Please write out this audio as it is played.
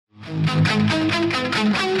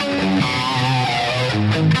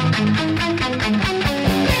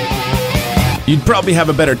You'd probably have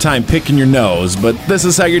a better time picking your nose, but this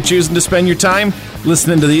is how you're choosing to spend your time?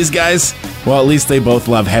 Listening to these guys? Well, at least they both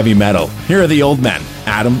love heavy metal. Here are the old men,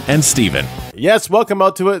 Adam and Steven. Yes, welcome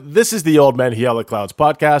out to it. This is the Old Men Yell at Clouds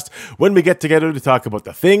podcast, when we get together to talk about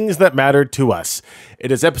the things that matter to us.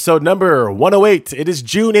 It is episode number 108. It is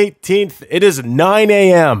June 18th. It is 9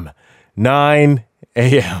 a.m. 9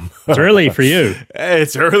 a.m. It's early for you.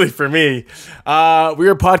 It's early for me. We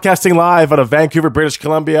are podcasting live out of Vancouver, British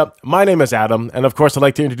Columbia. My name is Adam, and of course, I'd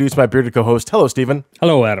like to introduce my bearded co-host. Hello, Steven.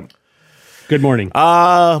 Hello, Adam. Good morning.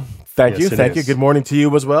 Thank you. Good morning to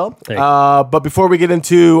you as well. Hey. But before we get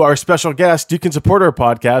into our special guest, you can support our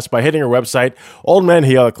podcast by hitting our website,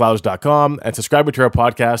 oldmenhealatclouds.com, and subscribing to our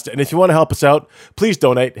podcast. And if you want to help us out, please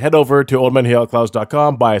donate. Head over to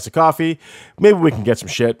oldmenhealatclouds.com, buy us a coffee. Maybe we can get some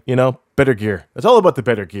shit, better gear. It's all about the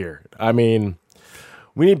better gear. I mean,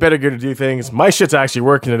 we need better gear to do things. My shit's actually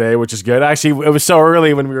working today, which is good. Actually, it was so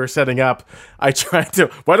early when we were setting up. I tried to,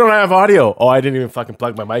 why don't I have audio? Oh, I didn't even fucking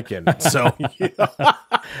plug my mic in. So,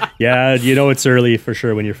 Yeah, it's early for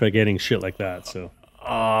sure when you're forgetting shit like that. So,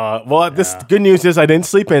 this good news is I didn't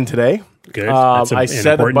sleep in today. good. I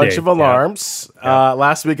set a bunch of alarms. Yeah.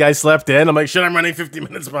 Last week I slept in. I'm like, shit, I'm running 50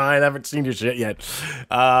 minutes behind. I haven't seen your shit yet.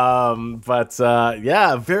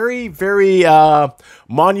 Very, very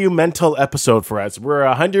monumental episode for us. We're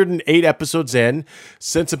 108 episodes in.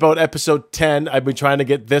 Since about episode 10, I've been trying to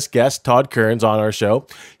get this guest, Todd Kearns, on our show.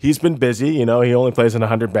 He's been busy. He only plays in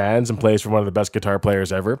 100 bands and plays for one of the best guitar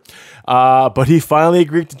players ever. But he finally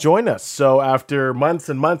agreed to join us. So after months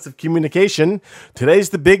and months of communication, today's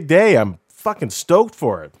the big day. I'm fucking stoked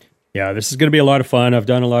for it. Yeah, this is going to be a lot of fun. I've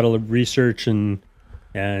done a lot of research and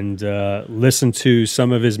listened to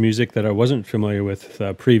some of his music that I wasn't familiar with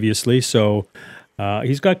previously. So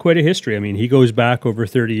he's got quite a history. I mean, he goes back over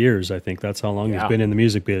 30 years. I think that's how long he's been in the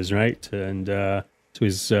music biz, right? And so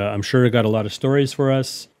he's, I'm sure, got a lot of stories for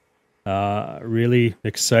us. Really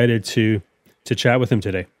excited to chat with him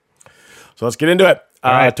today. So let's get into it.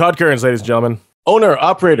 All right. Todd Kearns, ladies and gentlemen. Owner,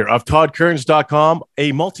 operator of ToddKearns.com,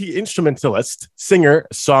 a multi-instrumentalist, singer,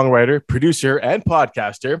 songwriter, producer, and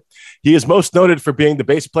podcaster. He is most noted for being the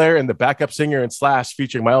bass player and the backup singer in Slash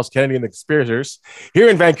featuring Miles Kennedy and the Conspirators. Here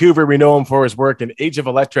in Vancouver, we know him for his work in Age of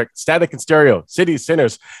Electric, Static and Stereo, Cities,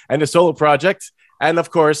 Sinners, and the solo project. And of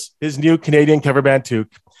course, his new Canadian cover band,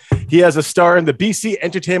 Toque. He has a star in the BC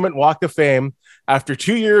Entertainment Walk of Fame. After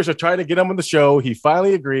 2 years of trying to get him on the show, he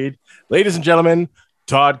finally agreed. Ladies and gentlemen,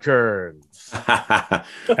 Todd Kearns.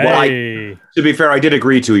 Hey. To be fair, I did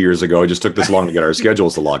agree 2 years ago. It just took this long to get our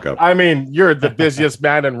schedules to lock up. I mean, you're the busiest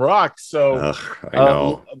man in rock, so I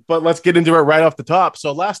know. But let's get into it right off the top.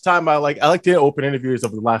 So last time I like to open interviews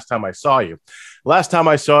of the last time I saw you. Last time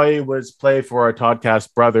I saw you was play for our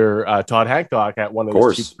Toddcast brother, Todd Hankdock, at one of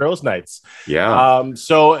those Cheap Girls nights. Yeah.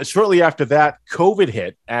 So shortly after that, COVID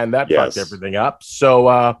hit, and that fucked everything up.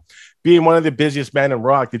 So being one of the busiest men in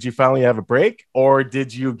rock, did you finally have a break, or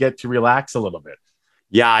did you get to relax a little bit?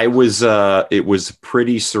 Yeah, it was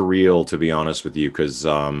pretty surreal, to be honest with you, because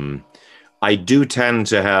I do tend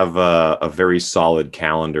to have a very solid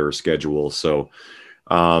calendar schedule. So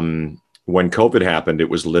when COVID happened, it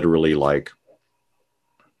was literally like,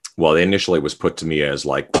 well, initially it was put to me as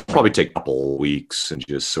like, probably take a couple weeks and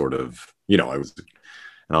just sort of, I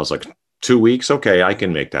was like, 2 weeks. Okay, I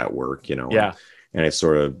can make that work, Yeah. And it's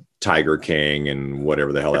sort of Tiger King and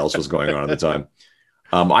whatever the hell else was going on at the time.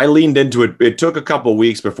 I leaned into it. It took a couple of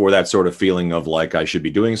weeks before that sort of feeling of like, I should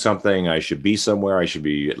be doing something. I should be somewhere. I should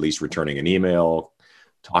be at least returning an email,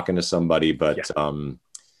 talking to somebody, but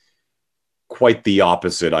quite the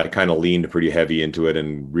opposite. I kind of leaned pretty heavy into it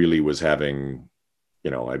and really was having,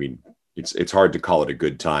 it's hard to call it a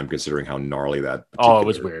good time considering how gnarly that. Oh, it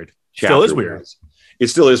was weird. Still is weird. It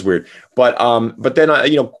still is weird. But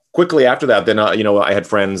then, quickly after that, then, I had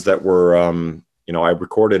friends that were, I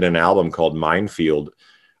recorded an album called Minefield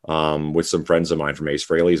with some friends of mine from Ace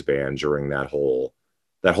Frehley's band during that whole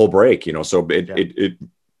break, so it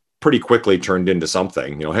pretty quickly turned into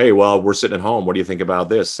something, hey, well, we're sitting at home. What do you think about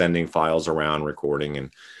this? Sending files around, recording.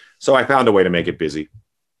 And so I found a way to make it busy.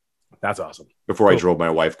 That's awesome. Before I drove my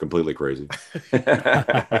wife completely crazy.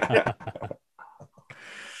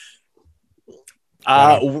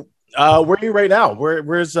 Where are you right now? Where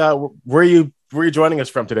are you joining us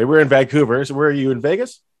from today? We're in Vancouver. So where are you, in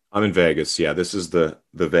Vegas? I'm in Vegas. Yeah, this is the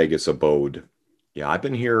Vegas abode. Yeah, I've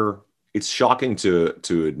been here. It's shocking to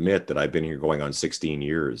admit that I've been here going on 16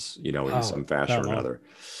 years, in some fashion or another.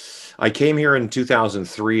 I came here in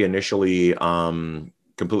 2003 initially,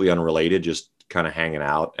 completely unrelated, just kind of hanging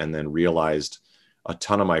out, and then realized a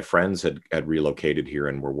ton of my friends had relocated here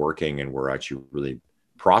and were working and were actually really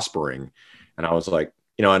prospering. And I was like,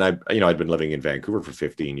 and I'd been living in Vancouver for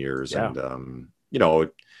 15 years, Yeah. and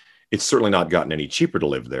it's certainly not gotten any cheaper to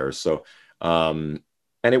live there. So, and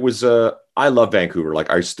it was, I love Vancouver. Like,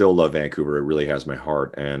 I still love Vancouver. It really has my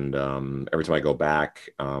heart. And every time I go back,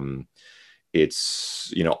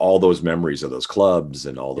 it's, all those memories of those clubs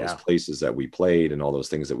and all those places that we played and all those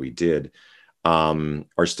things that we did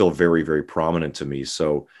are still very, very prominent to me.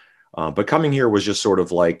 So, but coming here was just sort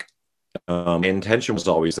of like, intention was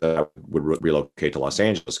always that I would relocate to Los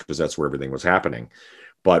Angeles because that's where everything was happening.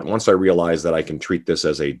 But once I realized that I can treat this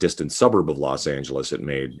as a distant suburb of Los Angeles, it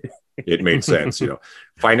made sense.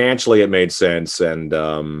 Financially, it made sense, and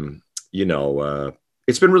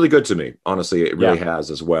it's been really good to me. Honestly, it really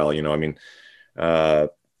has as well. I mean,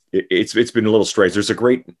 it's been a little strange. There's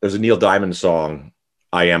a Neil Diamond song,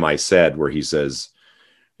 "I Am I Said," where he says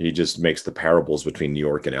he just makes the parables between New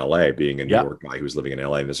York and LA, being a New York guy who's living in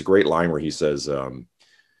LA. And there's a great line where he says,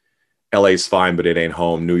 LA's fine, but it ain't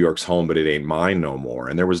home. New York's home, but it ain't mine no more.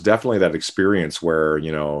 And there was definitely that experience where,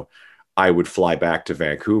 I would fly back to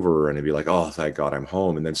Vancouver and it'd be like, oh, thank God I'm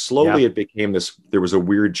home. And then slowly it became there was a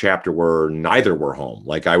weird chapter where neither were home.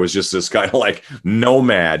 Like, I was just this kind of like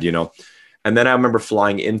nomad, And then I remember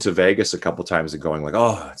flying into Vegas a couple of times and going like,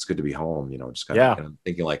 oh, it's good to be home. Just kind of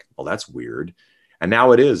thinking like, well, that's weird. And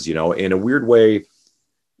now it is, in a weird way,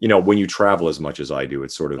 when you travel as much as I do,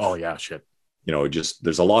 it's sort of, oh yeah, shit. Just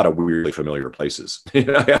there's a lot of weirdly familiar places.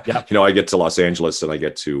 I get to Los Angeles and I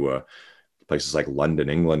get to places like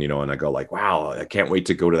London, England, and I go like, wow, I can't wait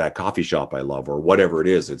to go to that coffee shop I love or whatever it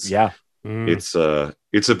is. It's it's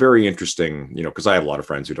a very interesting, because I have a lot of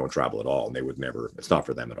friends who don't travel at all and they would never. It's not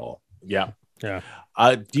for them at all. Yeah. Yeah.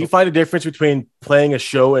 Do you find a difference between playing a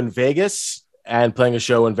show in Vegas and playing a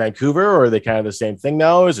show in Vancouver, or are they kind of the same thing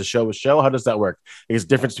now? Is a show a show? How does that work? Is the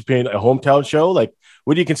difference between a hometown show? Like,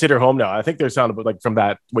 what do you consider home now? I think they sound about like from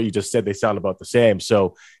that, what you just said, they sound about the same.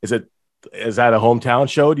 So is that a hometown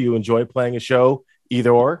show? Do you enjoy playing a show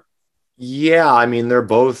either or? Yeah. I mean, they're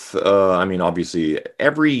both, obviously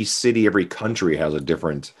every city, every country has a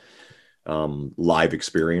different live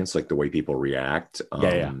experience, like the way people react.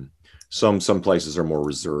 Some places are more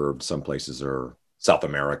reserved. Some places are, South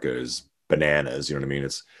America is bananas, you know what I mean?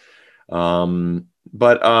 It's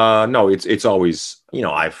no, it's always,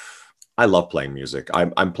 I love playing music.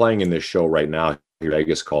 I'm playing in this show right now in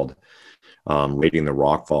Vegas called Raiding the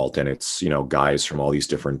Rock Vault, and it's guys from all these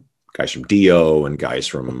different guys from Dio and guys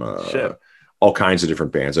from all kinds of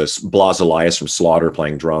different bands. Blas Elias from Slaughter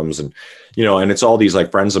playing drums, and and it's all these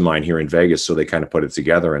like friends of mine here in Vegas, so they kind of put it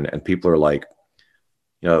together, and people are like,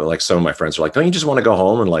 like some of my friends are like, don't you just want to go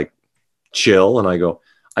home and like chill? And I go,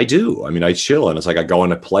 I do. I mean, I chill, and it's like I go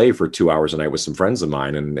in to play for 2 hours a night with some friends of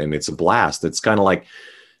mine, and it's a blast. It's kind of like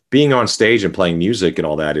being on stage and playing music and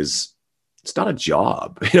all that it's not a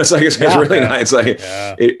job. It's like, it's really nice. Like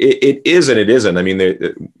it is and it isn't. I mean,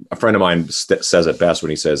 a friend of mine says it best when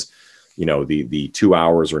he says, the 2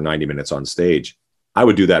 hours or 90 minutes on stage, I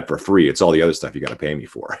would do that for free. It's all the other stuff you got to pay me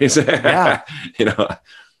for.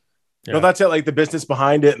 No, that's it. Like the business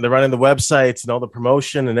behind it and the running the websites and all the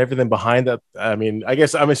promotion and everything behind that. I mean, I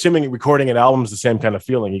guess I'm assuming recording an album is the same kind of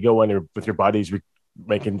feeling. You go in there with your buddies,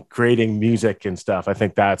 creating music and stuff. I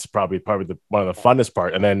think that's probably one of the funnest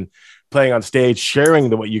part. And then playing on stage, sharing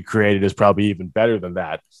what you created is probably even better than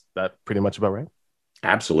that. Is that pretty much about right?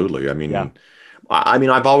 Absolutely. I mean,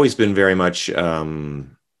 I've always been very much, I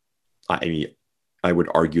would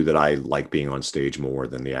argue that I like being on stage more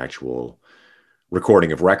than the actual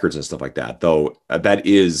recording of records and stuff like that, though that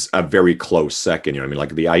is a very close second.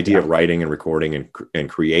 Like the idea of writing and recording and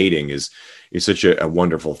creating is such a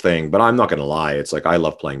wonderful thing. But I'm not going to lie. It's like, I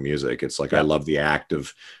love playing music. It's like, I love the act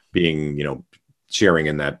of being, sharing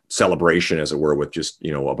in that celebration, as it were, with just,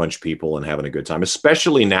 a bunch of people and having a good time,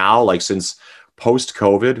 especially now, like since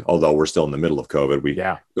post-COVID, although we're still in the middle of COVID,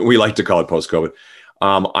 we like to call it post-COVID.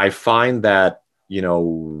 I find that,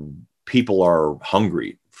 people are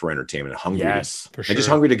hungry for entertainment, for sure. And just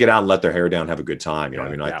hungry to get out and let their hair down, have a good time.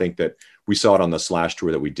 I think that we saw it on the Slash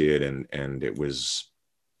tour that we did, and it was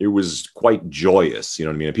quite joyous.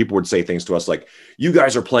 And people would say things to us like, you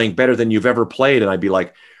guys are playing better than you've ever played. And I'd be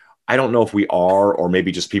like, I don't know if we are, or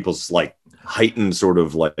maybe just people's like heightened sort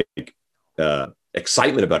of like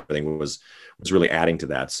excitement about everything was really adding to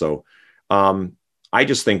that. So I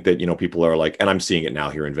just think that, people are like, and I'm seeing it now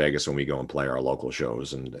here in Vegas when we go and play our local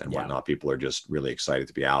shows and whatnot, people are just really excited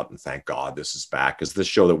to be out, and thank God this is back, because this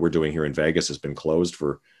show that we're doing here in Vegas has been closed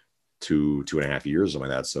for 2.5 years, something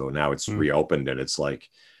like that. So now it's reopened, and it's like,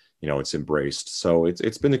 it's embraced. So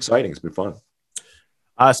it's been exciting. It's been fun.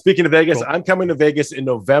 Speaking of Vegas, I'm coming to Vegas in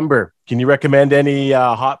November. Can you recommend any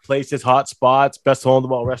hot places, hot spots, best hole in the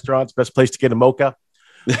wall restaurants, best place to get a mocha?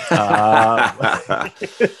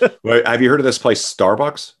 Wait, have you heard of this place,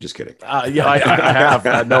 Starbucks? Just kidding. Yeah, I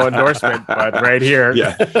have no endorsement, but right here.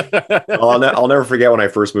 Yeah. I'll never forget when I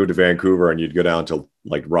first moved to Vancouver, and you'd go down to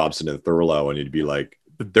like Robson and Thurlow, and you'd be like,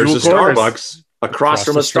 "There's a Starbucks across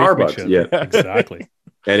from a Starbucks." Yeah, exactly.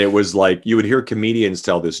 And it was like you would hear comedians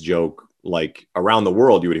tell this joke. Like around the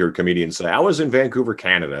world, you would hear comedians say, "I was in Vancouver,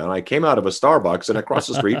 Canada, and I came out of a Starbucks, and across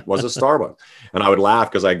the street was a Starbucks." And I would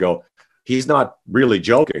laugh because I go, "He's not really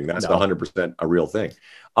joking. That's 100% a real thing."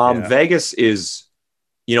 Vegas is,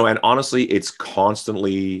 and honestly, it's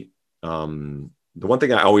constantly. The one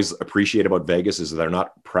thing I always appreciate about Vegas is they're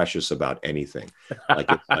not precious about anything.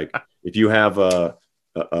 Like, it's like if you have a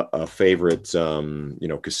favorite,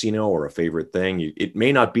 casino or a favorite thing, it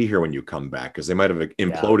may not be here when you come back because they might have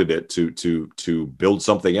imploded it to build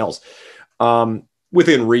something else.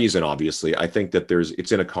 Within reason, obviously, I think that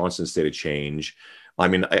it's in a constant state of change. I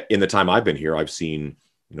mean, in the time I've been here, I've seen,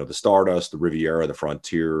 the Stardust, the Riviera, the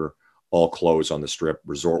Frontier, all close on the Strip.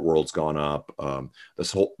 Resort World's gone up.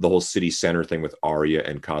 The whole city center thing with Aria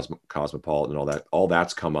and Cosmopolitan and all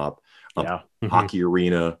that's come up. Hockey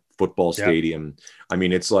arena, football stadium. I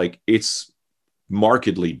mean, it's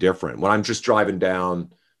markedly different. When I'm just driving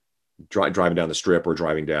down the Strip or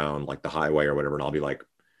driving down like the highway or whatever, and I'll be like,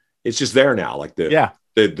 it's just there now. Like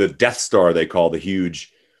the Death Star, they call the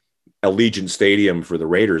huge Allegiant Stadium for the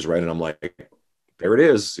Raiders, right? And I'm like, there it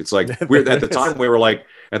is. It's like at the time we were like,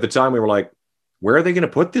 where are they going to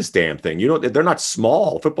put this damn thing? They're not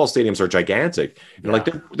small. Football stadiums are gigantic. You're like,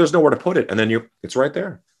 there's nowhere to put it, and then it's right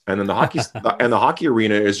there. And then the hockey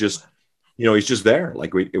arena is just, it's just there.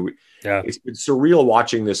 Like it's surreal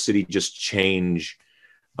watching this city just change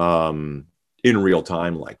in real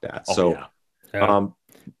time like that.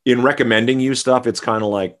 In recommending you stuff, it's kind of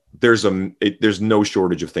like there's no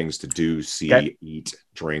shortage of things to do, see, eat,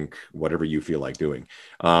 drink, whatever you feel like doing.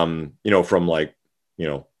 From like,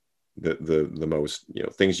 the most,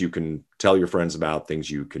 things you can tell your friends about, things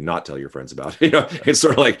you cannot tell your friends about. It's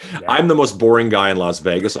sort of like I'm the most boring guy in Las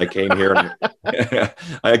Vegas. I came here and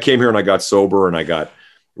I got sober and I got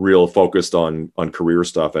real focused on career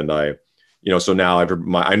stuff. And so now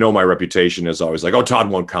I know my reputation is always like, oh, Todd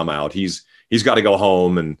won't come out. He's got to go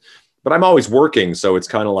home. But I'm always working. So it's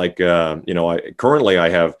kind of like, currently I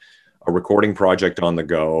have a recording project on the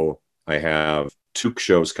go. I have 2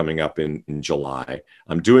 shows coming up in July.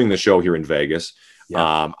 I'm doing the show here in Vegas.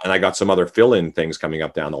 And I got some other fill-in things coming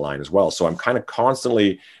up down the line as well. So I'm kind of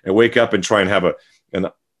constantly, I wake up and try and have an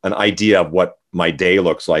idea of what my day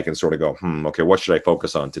looks like and sort of go, okay, what should I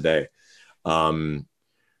focus on today?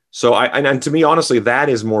 So and to me, honestly, that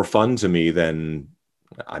is more fun to me than,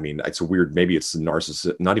 I mean, it's a weird, maybe it's not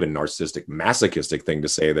even narcissistic, masochistic thing to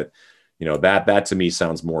say that, that to me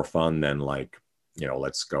sounds more fun than like,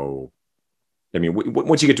 let's go. I mean,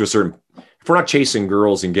 once you get to a certain, if we're not chasing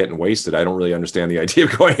girls and getting wasted, I don't really understand the idea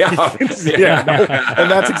of going out. And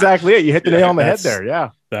that's exactly it. You hit the nail on the head there.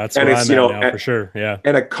 Yeah. That's where I'm at now for sure. Yeah.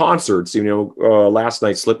 And at concerts, last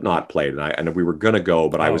night Slipknot played and we were going to go,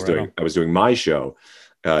 but I was doing my show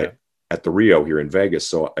at the Rio here in Vegas.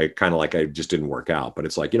 So I kind of like, I just didn't work out, but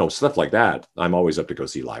it's like, stuff like that. I'm always up to go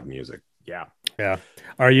see live music. Yeah. Yeah.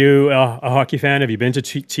 Are you a hockey fan? Have you been to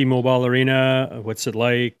T-Mobile Arena? What's it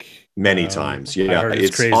like? Many times. Yeah. I heard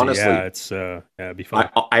it's crazy. Honestly, it'd be fun.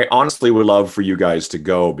 I honestly would love for you guys to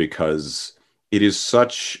go because it is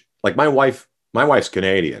such, like my wife's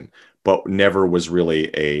Canadian, but never was really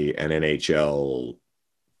an NHL,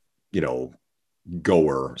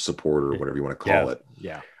 goer, supporter, whatever you want to call it.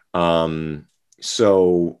 Yeah.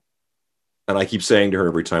 So, and I keep saying to her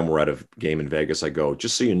every time we're at a game in Vegas, I go,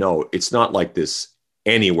 just so you know, it's not like this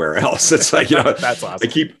anywhere else. It's like, that's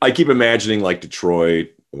awesome. I keep imagining like Detroit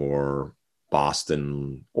or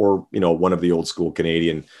Boston or, one of the old school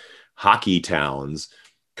Canadian hockey towns.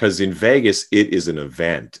 Cause in Vegas, it is an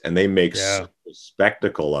event and they make such a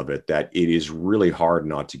spectacle of it that it is really hard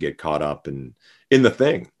not to get caught up in the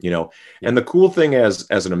thing, and the cool thing as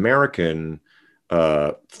an American,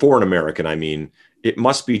 for an American, I mean, it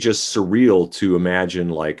must be just surreal to imagine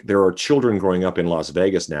like there are children growing up in Las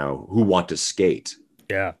Vegas now who want to skate.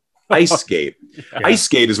 Yeah. Ice skate. Ice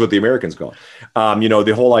skate is what the Americans call it.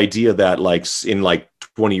 The whole idea that like in like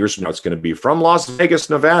 20 years from now, it's going to be from Las Vegas,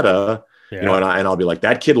 Nevada, and I'll be like,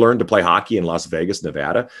 that kid learned to play hockey in Las Vegas,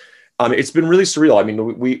 Nevada. It's been really surreal. I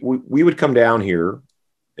mean, we would come down here,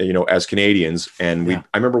 as Canadians. And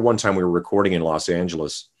I remember one time we were recording in Los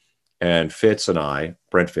Angeles and Fitz and I,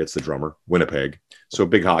 Brent Fitz, the drummer, Winnipeg. So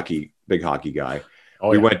big hockey guy.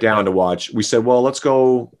 We went down to watch. We said, well, let's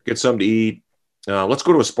go get something to eat. let's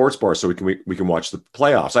go to a sports bar so we can watch the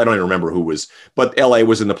playoffs. I don't even remember who was, but LA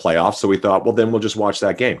was in the playoffs. So we thought, well, then we'll just watch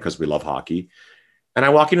that game because we love hockey. And I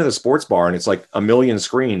walk into the sports bar and it's like a million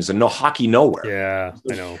screens and no hockey nowhere. Yeah,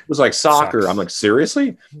 I know. It was like soccer. Sucks. I'm like,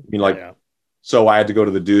 seriously? I mean, like, Yeah. So I had to go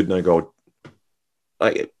to the dude and I go,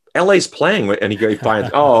 like, LA's playing. And he finds,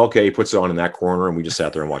 oh, okay. He puts it on in that corner and we just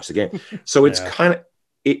sat there and watched the game. So it's kind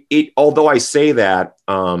of, although I say that,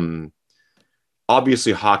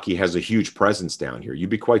 obviously hockey has a huge presence down here. You'd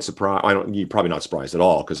be quite surprised. You're probably not surprised at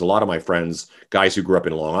all because a lot of my friends, guys who grew up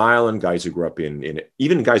in Long Island, guys who grew up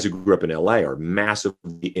even guys who grew up in LA are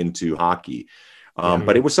massively into hockey.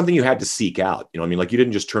 But it was something you had to seek out. You know what I mean? Like you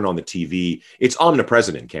didn't just turn on the TV. It's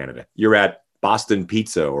omnipresent in Canada. You're at Boston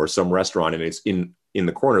Pizza or some restaurant and it's in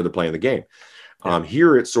the corner, they're playing the game.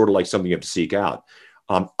 Here, it's sort of like something you have to seek out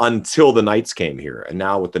until the Knights came here. And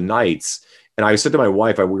now with the Knights, and I said to my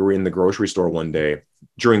wife, we were in the grocery store one day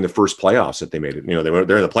during the first playoffs that they made it. You know,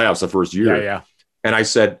 they're in the playoffs the first year. Yeah. And I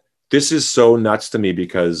said, this is so nuts to me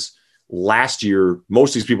because last year,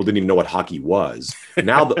 most of these people didn't even know what hockey was.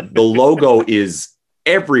 Now the logo is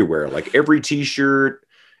everywhere, like every T-shirt,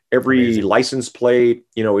 every license plate.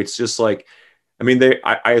 You know, it's just like, I mean,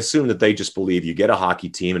 I assume that they just believe you get a hockey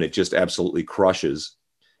team and it just absolutely crushes.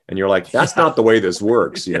 And you're like, that's not the way this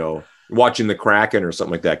works, you know. Watching the Kraken or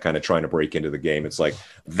something like that, kind of trying to break into the game. It's like,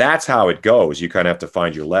 that's how it goes. You kind of have to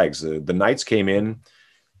find your legs. The Knights came in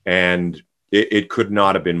and it could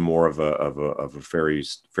not have been more of a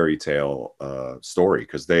fairy tale story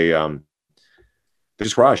because they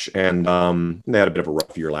just crush and they had a bit of a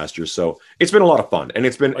rough year last year. So it's been a lot of fun. And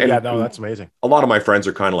it's been, that's amazing. A lot of my friends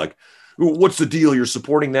are kind of like, what's the deal? You're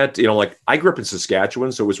supporting that? You know, like I grew up in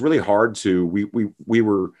Saskatchewan, so it was really hard to, we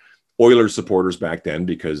were Oilers supporters back then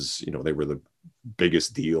because, you know, they were the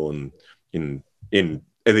biggest deal in the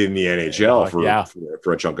NHL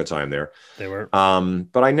for a chunk of time there. They were.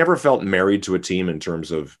 But I never felt married to a team in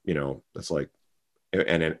terms of, you know, it's like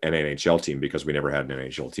an NHL team because we never had an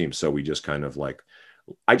NHL team. So we just kind of like,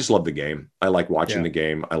 I just love the game. I like watching the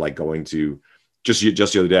game. I like going to just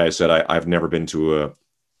the other day, I said, I've never been to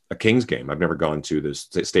a Kings game. I've never gone to the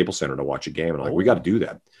Staples Center to watch a game. And I'm like, we got to do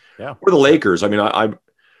that. Yeah. Or the Lakers. I mean,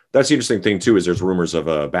 that's the interesting thing too, is there's rumors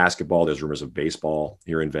of basketball, there's rumors of baseball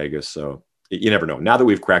here in Vegas. So you never know. Now that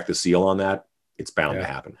we've cracked the seal on that, it's bound to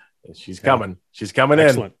happen. She's coming. She's coming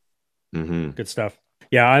Excellent. in. Mm-hmm. Good stuff.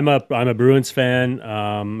 Yeah, I'm a Bruins fan.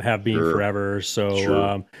 Have been forever.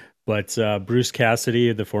 So, but Bruce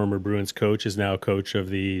Cassidy, the former Bruins coach, is now coach of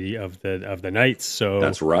the Knights. So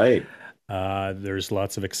that's right. There's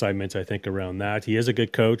lots of excitement, I think, around that. He is a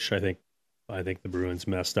good coach. I think the Bruins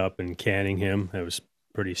messed up in canning him. It was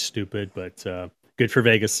pretty stupid, but good for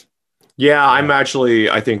Vegas. Yeah,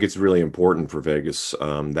 I think it's really important for Vegas.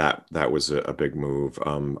 That was a big move.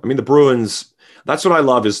 I mean, the Bruins, that's what I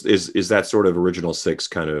love is that sort of original six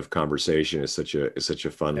kind of conversation is such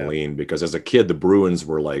a fun lean because as a kid, the Bruins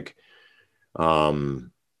were like,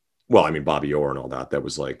 well, I mean, Bobby Orr and all that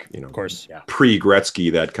was like, you know, of course,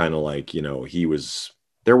 pre-Gretzky, that kind of like, you know,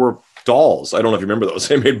 there were dolls. I don't know if you remember those.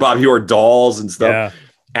 They made Bobby Orr dolls and stuff. Yeah.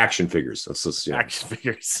 Action figures. That's just, you know. Action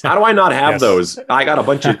figures. How do I not have those? I got a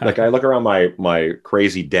bunch of like I look around my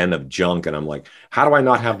crazy den of junk and I'm like, how do I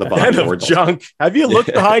not have the Bobby Orr junk? Have you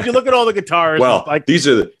looked behind you? Look at all the guitars. Well, like these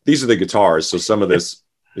are the guitars. So some of it's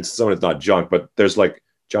not junk, but there's like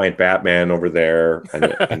giant Batman over there and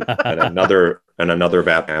another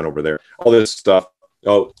Batman over there. All this stuff.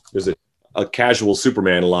 Oh, there's a casual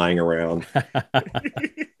Superman lying around.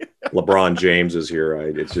 LeBron James is here.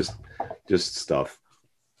 Right? It's just stuff.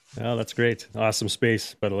 Oh, that's great. Awesome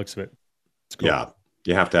space by the looks of it. It's cool. Yeah.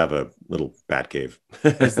 You have to have a little bat cave.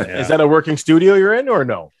 Is that a working studio you're in or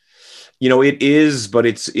no? You know, it is, but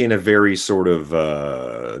it's in a very sort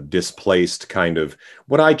of displaced kind of.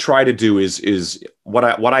 What I try to do is what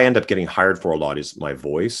I end up getting hired for a lot is my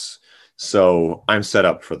voice. So I'm set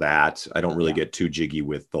up for that. I don't really get too jiggy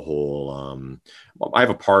with the whole. I have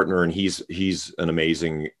a partner, and he's an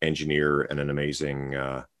amazing engineer and an amazing.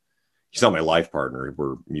 He's not my life partner.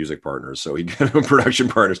 We're music partners, so he production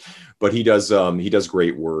partners. But he does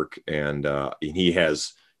great work, and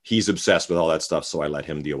he's obsessed with all that stuff. So I let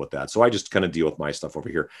him deal with that. So I just kind of deal with my stuff over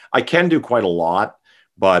here. I can do quite a lot,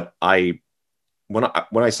 but when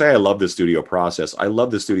I say I love the studio process, I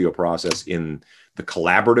love the studio process in the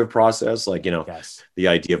collaborative process. Like, you know, the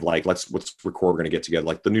idea of like let's record. We're going to get together.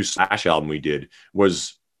 Like the new Slash album we did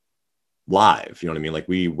was live. You know what I mean? Like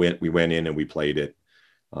we went in and we played it.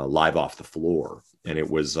 Live off the floor, and it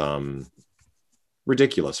was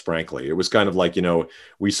ridiculous. Frankly, it was kind of like, you know,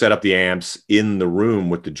 we set up the amps in the room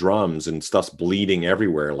with the drums and stuff's bleeding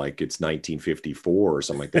everywhere, like it's 1954 or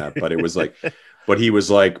something like that. But it was like But he was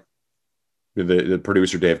like, the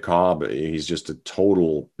producer Dave Cobb, he's just a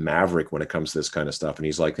total maverick when it comes to this kind of stuff. And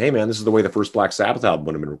he's like, hey man, this is the way the first Black Sabbath album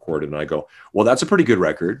would have been recorded. And I go, well, that's a pretty good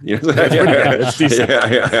record. You know, that's pretty good. It's decent.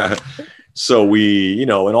 Yeah. So we, you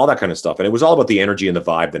know, and all that kind of stuff. And it was all about the energy and the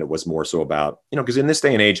vibe than it was more so about, you know, because in this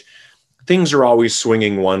day and age, things are always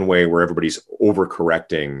swinging one way where everybody's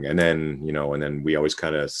overcorrecting. And then, you know, and then we always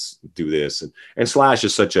kind of do this. And Slash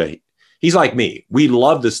is he's like me. We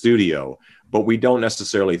love the studio, but we don't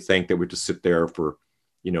necessarily think that we have to sit there for,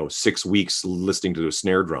 you know, 6 weeks listening to the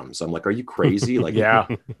snare drums. I'm like, are you crazy? Like, yeah,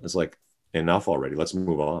 it's like enough already. Let's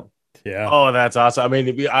move on. Yeah. Oh, that's awesome. I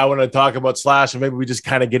mean, I want to talk about Slash, and maybe we just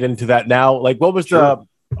kind of get into that now. Like, what was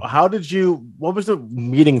what was the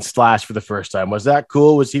meeting Slash for the first time? Was that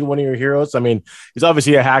cool? Was he one of your heroes? I mean, he's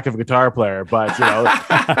obviously a hack of a guitar player, but you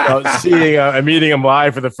know, seeing and meeting him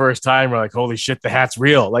live for the first time, we're like, holy shit, the hat's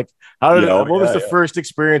real. Like, what was the first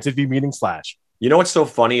experience of you meeting Slash? You know what's so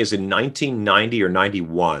funny is in 1990 or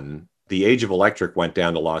 91, the Age of Electric went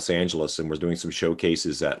down to Los Angeles and was doing some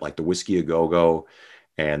showcases at like the Whiskey A Go Go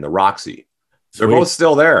and the Roxy. They're both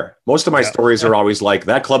still there. Most of my stories are always like,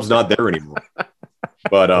 that club's not there anymore.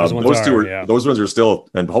 But those ones are still,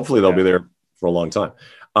 and hopefully they'll be there for a long time.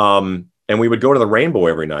 And we would go to the Rainbow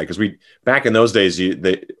every night because back in those days,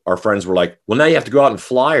 our friends were like, well, now you have to go out and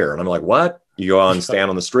flyer. And I'm like, what? You go out and stand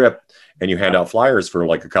on the strip and you hand out flyers for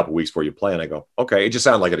like a couple weeks before you play. And I go, okay, it just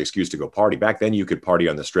sounded like an excuse to go party. Back then you could party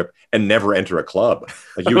on the strip and never enter a club.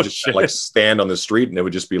 Like you would just like stand on the street and it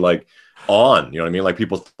would just be like on, you know what I mean? Like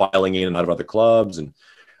people filing in and out of other clubs. And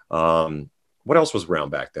what else was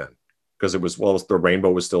around back then? Because the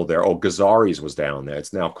Rainbow was still there. Oh, Gazzari's was down there.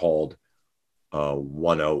 It's now called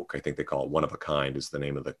One Oak. I think they call it One of a Kind is the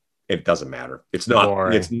name of it doesn't matter. It's not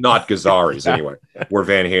boring. It's not Gazzari's anyway, where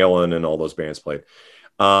Van Halen and all those bands played.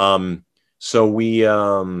 So we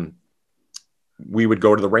would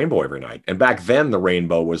go to the Rainbow every night. And back then the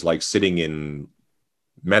Rainbow was like sitting in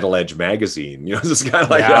Metal Edge magazine. You know, this kind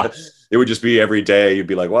of like it would just be every day. You'd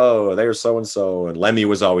be like, whoa, there's so-and-so. And Lemmy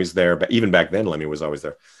was always there. But even back then, Lemmy was always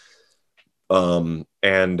there. We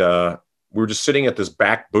were just sitting at this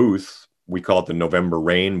back booth. We call it the November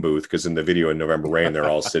Rain booth because in the video in November Rain, they're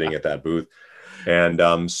all sitting at that booth.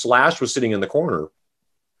 And Slash was sitting in the corner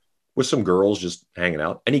with some girls just hanging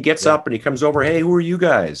out. And he gets up and he comes over, hey, who are you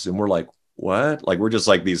guys? And we're like, what? Like, we're just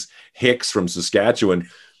like these hicks from Saskatchewan.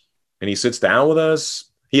 And he sits down with us.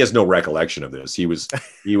 He has no recollection of this. He was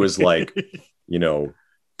like, you know,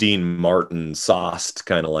 Dean Martin sauced,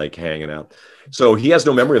 kind of like hanging out. So he has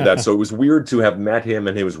no memory of that. So it was weird to have met him,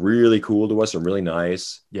 and he was really cool to us and really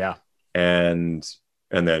nice. Yeah. And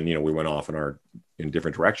then, you know, we went off in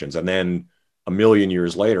different directions. And then a million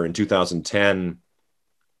years later, in 2010,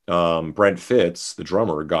 Brent Fitz, the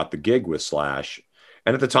drummer, got the gig with Slash.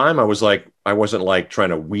 And at the time I wasn't like trying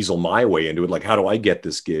to weasel my way into it. Like, how do I get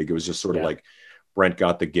this gig? It was just sort of like Brent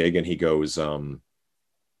got the gig and he goes, and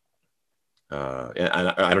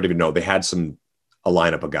I don't even know. They had a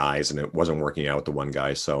lineup of guys and it wasn't working out with the one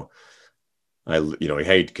guy. So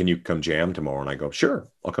hey, can you come jam tomorrow? And I go, sure,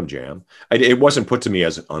 I'll come jam. It wasn't put to me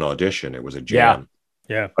as an audition. It was a jam.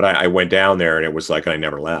 Yeah. But I went down there and it was like, I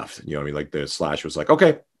never left. You know what I mean? Like the Slash was like,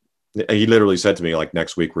 okay. And he literally said to me, like,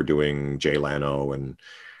 next week we're doing Jay Leno and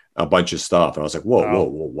a bunch of stuff. And I was like, whoa,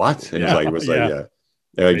 what? And it was like,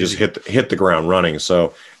 I just hit the ground running.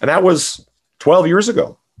 So, and that was 12 years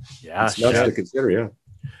ago. Yeah. It's nuts to consider. Yeah.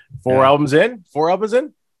 4 albums in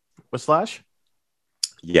with Slash.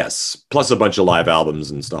 Yes. Plus a bunch of live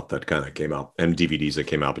albums and stuff that kind of came out and DVDs that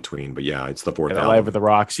came out between. But yeah, it's the 4th album. Live with the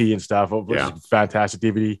Roxy and stuff. Which is a fantastic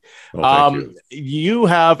DVD. Oh, thank you. You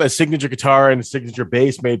have a signature guitar and a signature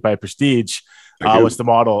bass made by Prestige. What's the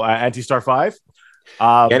model? Anti-Star 5?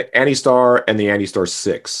 Anti-Star and the Anti-Star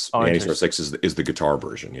 6. The Anti-Star 6 is the guitar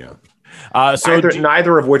version, yeah. So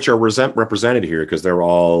neither of which are represented here because they're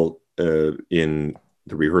all in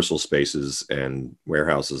the rehearsal spaces and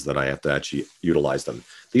warehouses that I have to actually utilize them.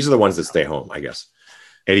 These are the ones that stay home, I guess.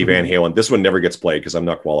 Eddie Van Halen. This one never gets played because I'm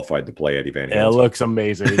not qualified to play Eddie Van Halen. It looks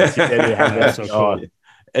amazing. That's so cool.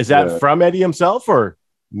 Is that from Eddie himself or?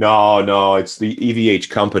 No, it's the EVH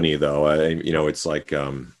company though. It's like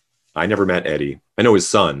I never met Eddie. I know his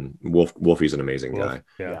son, Wolfie's an amazing guy.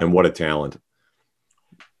 Yeah. And what a talent.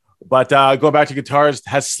 But going back to guitars,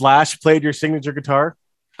 has Slash played your signature guitar?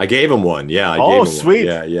 I gave him one. Yeah. Sweet.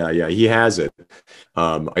 One. Yeah. He has it.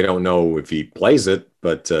 I don't know if he plays it,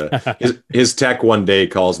 but his tech one day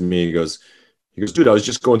calls me. He goes, dude, I was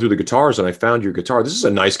just going through the guitars and I found your guitar. This is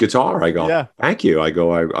a nice guitar. I go, thank you. I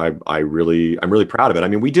go, I'm really proud of it. I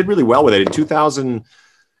mean, we did really well with it in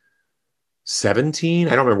 2017. I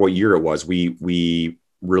don't remember what year it was. We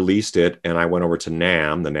released it, and I went over to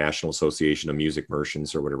NAMM, the National Association of Music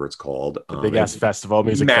Merchants, or whatever it's called. Big ass festival,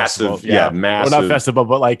 music massive, festival. yeah, massive. Well, not festival,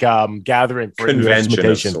 but like gathering for convention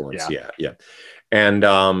of sorts. Yeah. And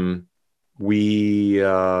we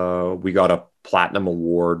got a platinum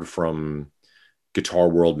award from Guitar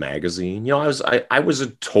World magazine. You know, I was a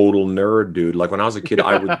total nerd, dude. Like when I was a kid,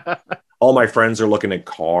 all my friends are looking at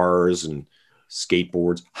cars and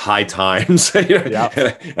skateboards, high times, you know?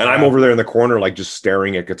 And I'm over there in the corner, like just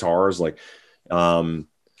staring at guitars, like, and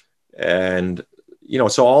you know,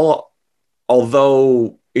 so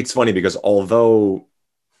although it's funny because although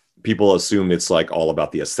people assume it's like all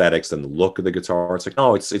about the aesthetics and the look of the guitar, it's like,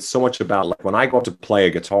 no, it's so much about like when I go up to play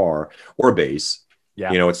a guitar or a bass,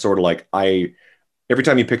 you know, it's sort of like every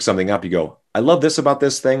time you pick something up, you go, I love this about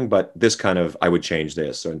this thing, but this kind of, I would change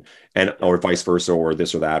this and or vice versa, or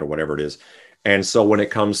this or that, or whatever it is. And so when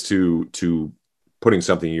it comes to putting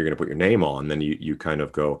something you're going to put your name on, then you kind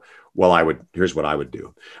of go, well, here's what I would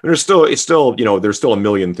do. And there's still, you know, there's still a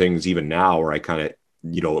million things even now where I kind of,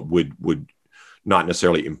 you know, would not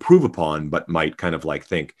necessarily improve upon, but might kind of like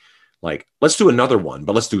think like, let's do another one,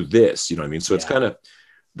 but let's do this, you know what I mean? So it's kind of,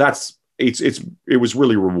 it was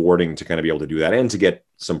really rewarding to kind of be able to do that, and to get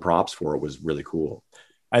some props for it was really cool.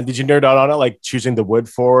 And did you nerd out on it, like choosing the wood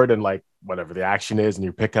for it and like whatever the action is and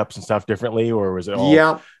your pickups and stuff differently, or was it all?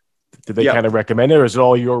 Yeah. Did they kind of recommend it, or is it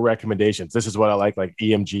all your recommendations? This is what I like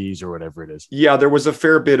EMGs or whatever it is. Yeah, there was a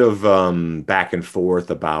fair bit of back and forth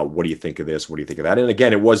about what do you think of this, what do you think of that, and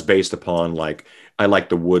again, it was based upon like I like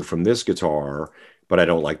the wood from this guitar, but I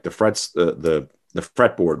don't like the frets, the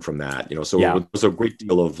fretboard from that, you know. So it was a great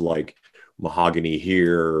deal of like mahogany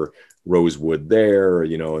here, rosewood there,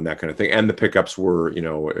 you know, and that kind of thing. And the pickups were, you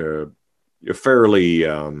know, fairly,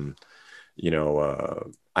 you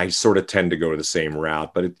know, I sort of tend to go to the same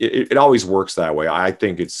route, but it always works that way. I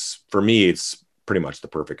think for me, it's pretty much the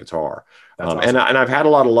perfect guitar. Awesome. And I've had a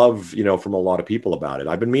lot of love, you know, from a lot of people about it.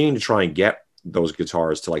 I've been meaning to try and get those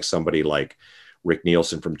guitars to like somebody like Rick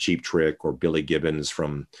Nielsen from Cheap Trick or Billy Gibbons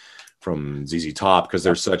from ZZ Top, because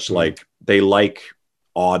they're such like, they like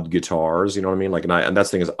odd guitars, you know what I mean? Like, and that's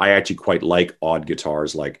the thing is I actually quite like odd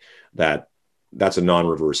guitars like that. That's a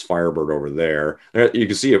non-reverse Firebird over there. You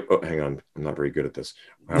can see it. Oh, hang on. I'm not very good at this.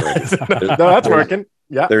 No, that's working.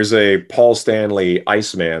 Yeah. There's a Paul Stanley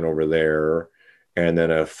Iceman over there, and then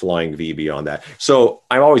a Flying V beyond that. So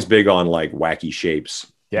I'm always big on like wacky shapes.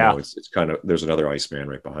 Yeah. You know, it's kind of, there's another Iceman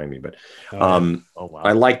right behind me, but wow.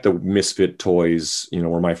 I like the misfit toys, you know,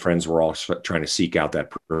 where my friends were all trying to seek out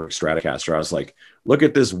that perfect Stratocaster. I was like, look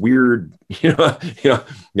at this weird,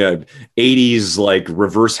 80s like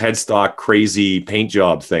reverse headstock crazy paint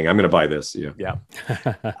job thing. I'm going to buy this. Yeah.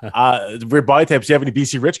 Weird body types. Do you have any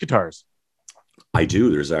BC Rich guitars? I do.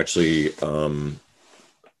 There's actually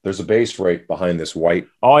there's a bass right behind this white.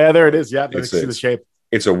 Oh yeah, there it is. Yeah, I see the shape.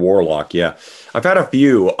 It's a Warlock. Yeah, I've had a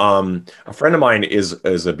few. A friend of mine is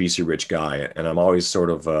a BC Rich guy, and I'm always sort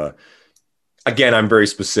of. Again, I'm very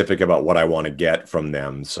specific about what I want to get from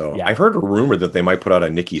them. So I've heard a rumor that they might put out a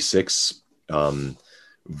Nicky 6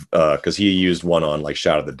 because he used one on like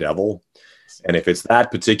Shout of the Devil. And if it's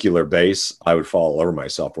that particular bass, I would fall all over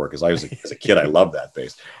myself for it, because as a kid, I loved that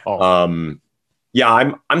bass. Yeah,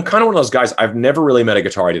 I'm kind of one of those guys. I've never really met a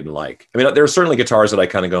guitar I didn't like. I mean, there are certainly guitars that I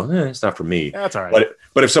kind of go, it's not for me. That's all right.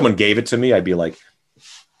 But if someone gave it to me, I'd be like,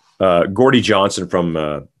 Gordie Johnson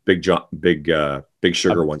from Big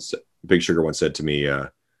Sugar once said to me,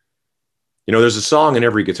 there's a song in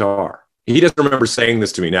every guitar. He doesn't remember saying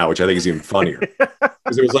this to me now, which I think is even funnier,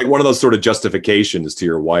 because it was like one of those sort of justifications to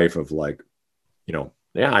your wife of like,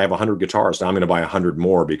 I have 100 guitars. Now I'm going to buy 100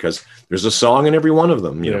 more because there's a song in every one of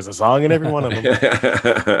them. There's a song in every one of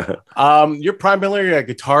them. You're primarily a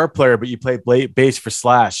guitar player, but you play bass for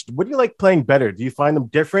Slash. What do you like playing better? Do you find them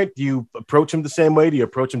different? Do you approach them the same way? Do you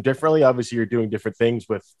approach them differently? Obviously, you're doing different things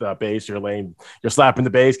with bass. You're slapping the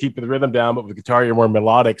bass, keeping the rhythm down, but with guitar, you're more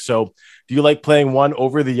melodic. So do you like playing one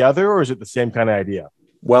over the other, or is it the same kind of idea?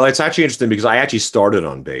 Well, it's actually interesting because I actually started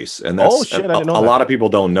on bass, and that's I didn't know a lot of people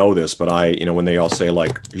don't know this, but when they all say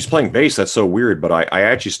like he's playing bass, that's so weird. But I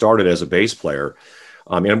actually started as a bass player.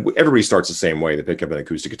 And everybody starts the same way. They pick up an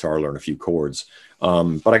acoustic guitar, learn a few chords.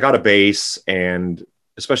 But I got a bass, and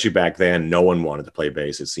especially back then, no one wanted to play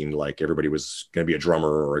bass. It seemed like everybody was going to be a drummer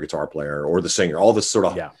or a guitar player or the singer, all this sort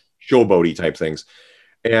of showboaty type things.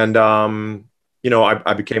 And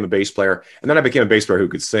I became a bass player, and then I became a bass player who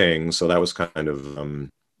could sing. So that was kind of,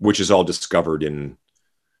 which is all discovered in,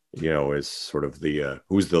 as sort of the,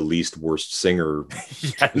 who's the least worst singer.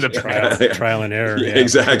 The trial and error. Yeah.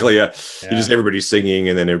 Exactly. Yeah. Everybody's singing,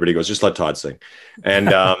 and then everybody goes, just let Todd sing.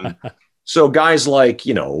 And so guys like,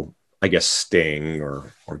 I guess Sting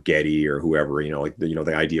or Geddy or whoever, like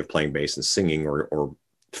the idea of playing bass and singing, or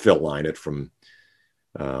Phil Lynott from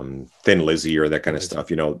Thin Lizzy or that kind of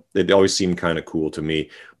stuff. It always seemed kind of cool to me.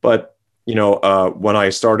 But when I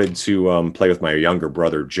started to play with my younger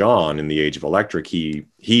brother John in the Age of Electric,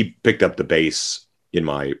 he picked up the bass in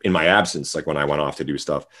my absence, like when I went off to do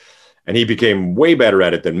stuff, and he became way better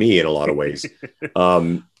at it than me in a lot of ways.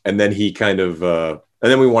 And then he kind of and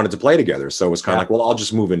then we wanted to play together, so it was kind of like, well, I'll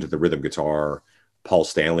just move into the rhythm guitar Paul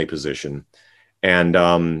Stanley position, and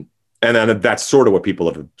then that's sort of what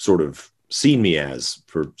people have sort of seen me as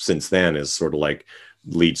since then, is sort of like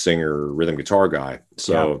lead singer, rhythm guitar guy.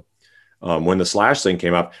 So when the Slash thing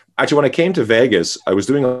came up, actually, when I came to Vegas, I was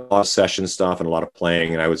doing a lot of session stuff and a lot of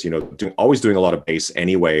playing, and I was, always doing a lot of bass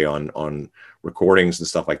anyway on recordings and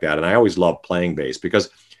stuff like that. And I always loved playing bass because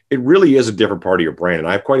it really is a different part of your brain. And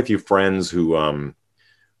I have quite a few friends who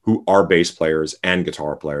are bass players and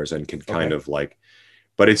guitar players and can kind of like,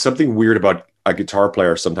 but it's something weird about a guitar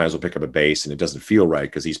player. Sometimes will pick up a bass and it doesn't feel right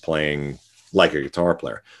because he's playing like a guitar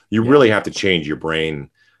player. You really have to change your brain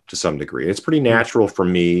to some degree. It's pretty natural for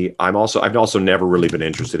me. I've also never really been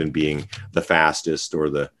interested in being the fastest or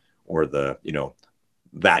the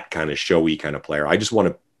that kind of showy kind of player. I just want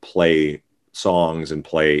to play songs and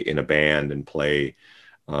play in a band and play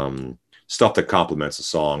stuff that complements the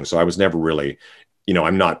song. So I was never really,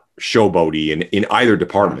 I'm not showboaty in either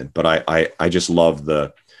department, but I just love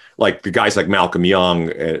the guys like Malcolm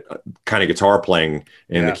Young, kind of guitar playing,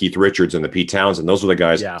 and the Keith Richards and the Pete Townsend. Those were the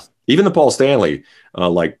guys. Yeah. Even the Paul Stanley,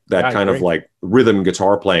 like that kind of like rhythm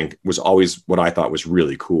guitar playing was always what I thought was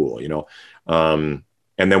really cool,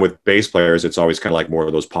 and then with bass players, it's always kind of like more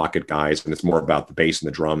of those pocket guys, and it's more about the bass and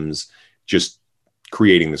the drums, just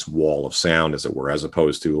creating this wall of sound, as it were, as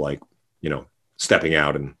opposed to like, stepping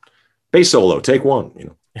out and bass solo, take one,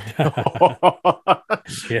 Throwing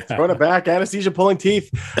it back, anesthesia, pulling teeth.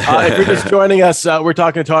 If you're just joining us, we're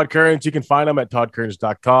talking to Todd Kerns. You can find him at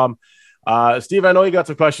toddkerns.com. Steve, I know you got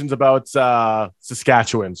some questions about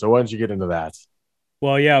Saskatchewan, so why don't you get into that?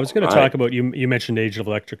 Well, yeah, I was going to talk about, you mentioned Age of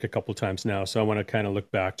Electric a couple times now, so I want to kind of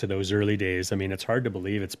look back to those early days. I mean, it's hard to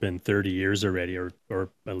believe it's been 30 years already, or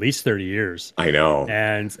at least 30 years. I know.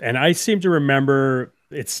 And I seem to remember,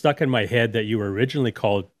 it's stuck in my head that you were originally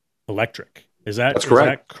called Electric. That's correct? Is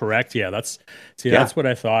that correct? Yeah, that's what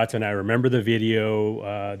I thought. And I remember the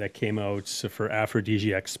video that came out for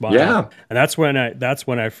Aphrodisiac Smile. Yeah. And that's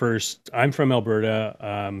when I first, I'm from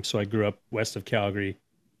Alberta, so I grew up west of Calgary.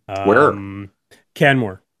 Where?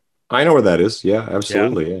 Canmore. I know where that is. Yeah,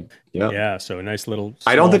 absolutely. Yeah. So a nice little.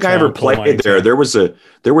 I don't think I ever played there. There was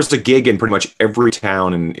a gig in pretty much every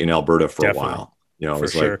town in Alberta for a while. It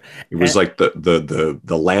was like the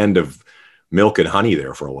land of milk and honey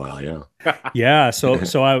there for a while. Yeah. Yeah.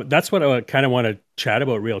 So that's what I kind of want to chat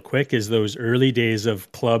about real quick, is those early days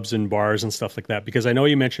of clubs and bars and stuff like that, because I know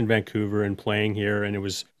you mentioned Vancouver and playing here, and it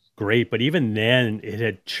was great, but even then it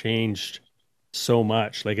had changed so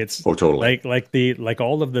much. Like it's totally like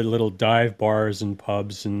all of the little dive bars and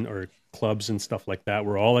pubs or clubs and stuff like that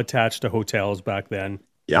were all attached to hotels back then.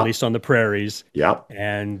 At least on the prairies. Yeah.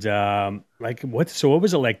 And what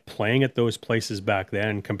was it like playing at those places back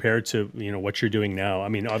then compared to, what you're doing now? I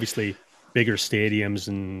mean, obviously bigger stadiums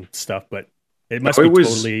and stuff, but it must be a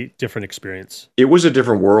totally different experience. It was a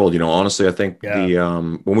different world, honestly. I think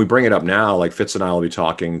when we bring it up now, like Fitz and I will be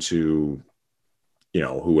talking to,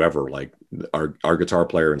 whoever, like our guitar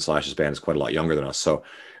player in Slash's band is quite a lot younger than us. So,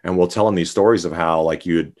 and we'll tell them these stories of how like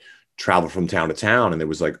you'd travel from town to town, and there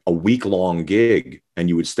was like a week-long gig, and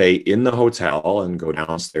you would stay in the hotel and go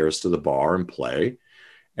downstairs to the bar and play,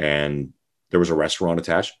 and there was a restaurant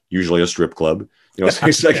attached, usually a strip club. It's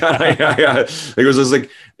like, it was just like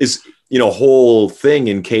this, whole thing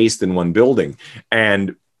encased in one building.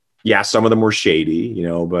 And yeah, some of them were shady,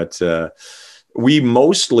 but we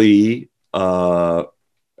mostly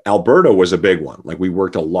Alberta was a big one. Like we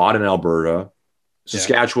worked a lot in Alberta.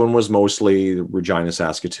 Saskatchewan was mostly Regina,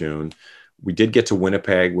 Saskatoon. We did get to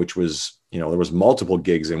Winnipeg, which was, there was multiple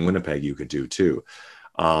gigs in Winnipeg you could do too.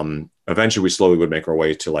 Eventually we slowly would make our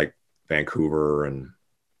way to like Vancouver and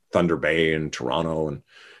Thunder Bay and Toronto and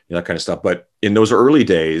that kind of stuff. But in those early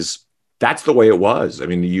days, that's the way it was. I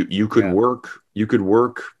mean, you could work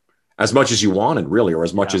as much as you wanted, really, or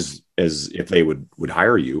as much as if they would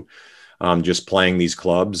hire you, just playing these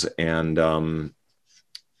clubs. And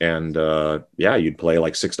you'd play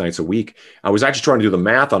like 6 nights a week. I was actually trying to do the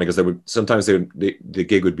math on it, because the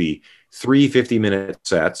gig would be 3 50-minute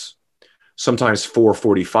sets, sometimes 4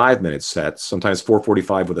 45-minute sets, sometimes 4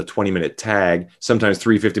 45 with a 20-minute tag, sometimes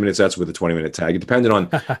 3 50-minute sets with a 20-minute tag. It depended on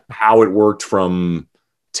how it worked from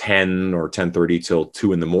 10 or 10:30 till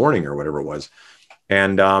 2 in the morning or whatever it was.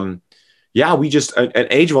 And yeah, we just, and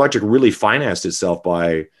Age of Electric really financed itself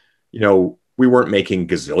by, we weren't making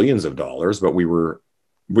gazillions of dollars, but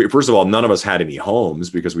first of all, none of us had any homes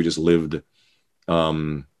because we just lived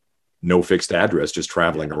no fixed address, just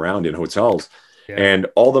traveling around in hotels. Yeah. And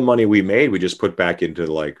all the money we made, we just put back into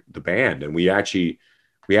like the band. And we actually,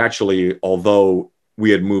 although we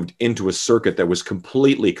had moved into a circuit that was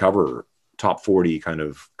completely top 40 kind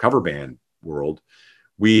of cover band world,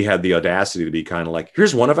 we had the audacity to be kind of like,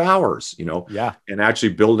 here's one of ours, Yeah. And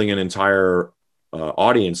actually building an entire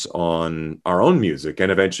audience on our own music,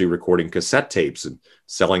 and eventually recording cassette tapes and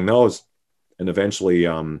selling those. And eventually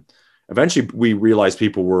we realized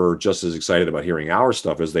people were just as excited about hearing our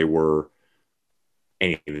stuff as they were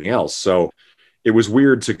anything else. So it was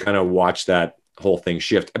weird to kind of watch that whole thing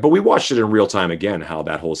shift, but we watched it in real time again, how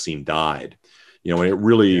that whole scene died, and it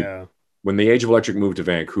really, when the Age of Electric moved to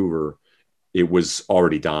Vancouver, it was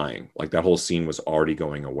already dying. Like that whole scene was already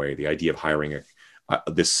going away. The idea of hiring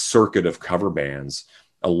this circuit of cover bands,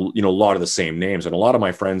 a lot of the same names, and a lot of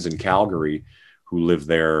my friends in Calgary who live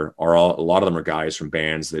there a lot of them are guys from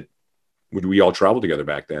bands that we all traveled together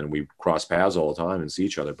back then. We crossed paths all the time and see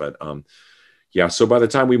each other. But yeah, so by the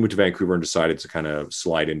time we moved to Vancouver and decided to kind of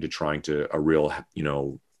slide into trying to a real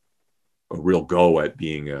go at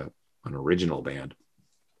being an original band,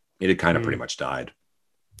 it had kind of pretty much died.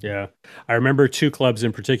 Yeah. I remember two clubs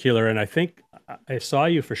in particular, and I think I saw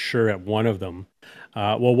you for sure at one of them.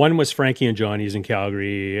 One was Frankie and Johnny's in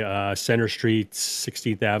Calgary, Center Street,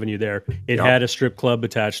 16th Avenue there. It had a strip club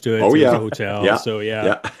attached to it. Oh, It yeah. was a hotel. Yeah. So,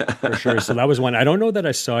 yeah, for sure. So that was one. I don't know that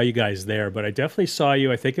I saw you guys there, but I definitely saw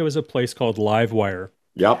you. I think it was a place called Livewire.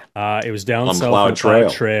 Yep. It was down on south Cloud on Trail.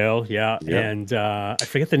 Cloud Trail. Yeah. Yep. And I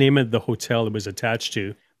forget the name of the hotel it was attached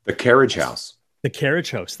to. The Carriage House. The Carriage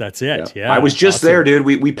House. That's it. Yeah. I was just awesome. there, dude.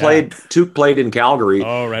 We played, Took played in Calgary.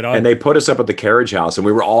 Oh, right on. And they put us up at the Carriage House, and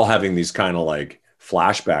we were all having these kind of like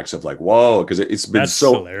flashbacks of like, whoa, because it's been That's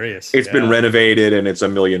so hilarious. It's been renovated and it's a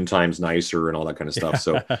million times nicer and all that kind of stuff.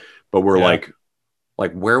 So, but we're like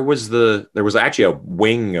where was there was actually a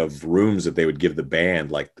wing of rooms that they would give the band.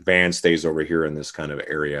 Like the band stays over here in this kind of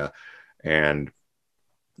area, and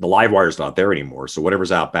the Livewire's not there anymore. So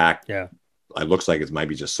whatever's out back, it looks like it might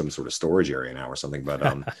be just some sort of storage area now or something.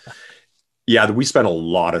 But yeah, we spent a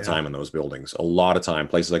lot of time in those buildings, a lot of time.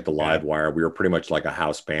 Places like the Livewire, we were pretty much like a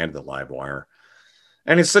house band at the Livewire.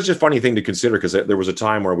 And it's such a funny thing to consider, because there was a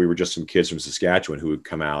time where we were just some kids from Saskatchewan who would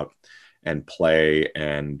come out and play,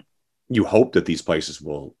 and you hope that these places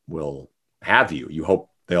will have you. You hope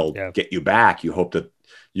they'll get you back. You hope that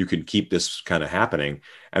you can keep this kind of happening.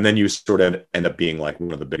 And then you sort of end up being like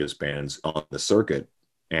one of the biggest bands on the circuit.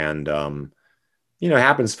 And, it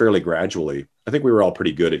happens fairly gradually. I think we were all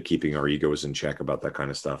pretty good at keeping our egos in check about that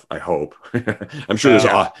kind of stuff. I hope. I'm sure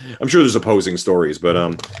there's opposing stories,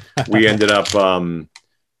 but we ended up, and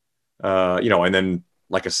then,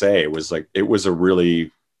 like I say, it was a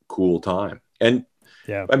really cool time. And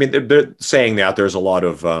I mean, they're saying that there's a lot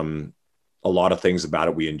of things about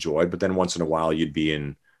it we enjoyed, but then once in a while you'd be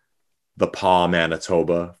in the Pas,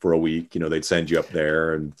 Manitoba for a week. They'd send you up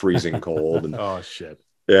there and freezing cold. And oh shit.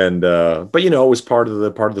 And but it was part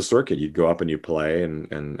of the circuit. You'd go up and you play,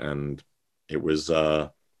 and it was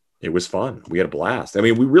fun. We had a blast. I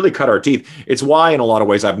mean, we really cut our teeth. It's why in a lot of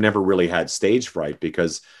ways I've never really had stage fright,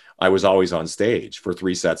 because I was always on stage for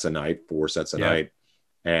 3 sets a night, 4 sets a night.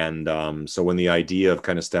 And so when the idea of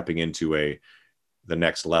kind of stepping into the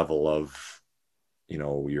next level of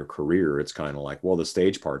your career, it's kind of like, well, the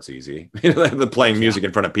stage part's easy. The playing music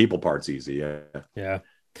in front of people part's easy.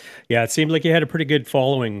 Yeah, it seemed like you had a pretty good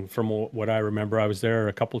following from what I remember. I was there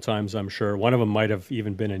a couple times, I'm sure. One of them might have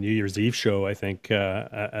even been a New Year's Eve show, I think,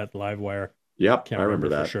 at Livewire. Yep, I remember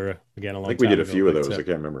that. For sure. Again, I think we did a few of those. I can't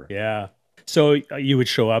remember. Yeah. So you would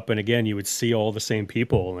show up, and again, you would see all the same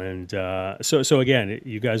people. And so again,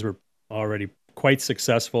 you guys were already quite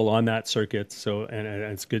successful on that circuit. So, and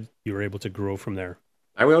it's good you were able to grow from there.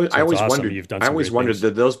 I always awesome. wondered,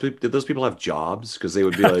 did those people have jobs? Because they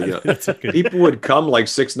would be like, people would come like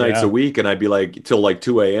 6 nights a week, and I'd be like till like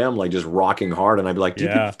 2 a.m. like just rocking hard, and I'd be like, do you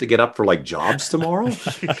have to get up for like jobs tomorrow?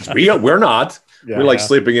 we're not. We're like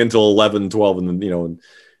sleeping until 11, 12, and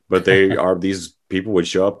but they are. These people would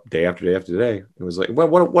show up day after day after day. It was like, well,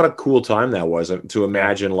 what a cool time that was to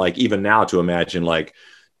imagine. Like even now, to imagine like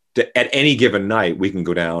at any given night we can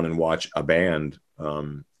go down and watch a band.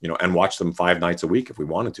 And watch them 5 nights a week if we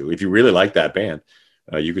wanted to. If you really like that band,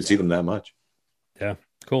 you could see them that much. Yeah,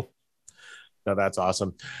 cool. No, that's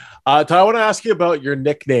awesome. Todd, I want to ask you about your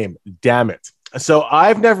nickname, Damn It. So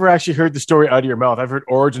I've never actually heard the story out of your mouth. I've heard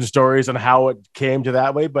origin stories on how it came to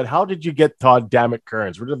that way, but how did you get Todd Dammit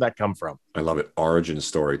Kearns? Where did that come from? I love it. Origin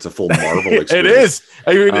story. It's a full Marvel experience. It is.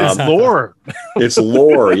 I mean, it's lore. It's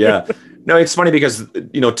lore. Yeah. No, it's funny because,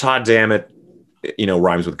 Todd Dammit,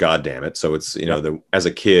 rhymes with God damn it. So it's, as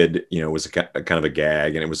a kid, it was a kind of a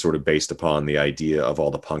gag, and it was sort of based upon the idea of all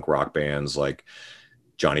the punk rock bands like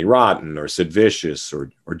Johnny Rotten or Sid Vicious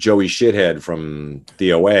or Joey Shithead from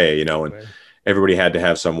DOA, and everybody had to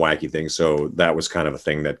have some wacky thing. So that was kind of a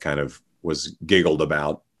thing that kind of was giggled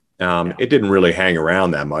about. It didn't really hang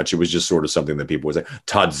around that much. It was just sort of something that people would say.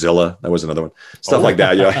 Todzilla, that was another one. Stuff like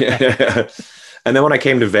that. Yeah. And then when I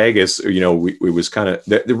came to Vegas, we was kind of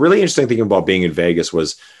the really interesting thing about being in Vegas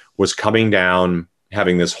was coming down,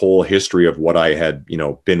 having this whole history of what I had,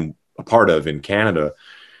 been a part of in Canada,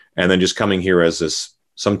 and then just coming here as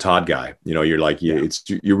some Todd guy. You're like,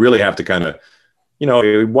 you really have to kind of,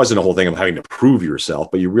 it wasn't a whole thing of having to prove yourself,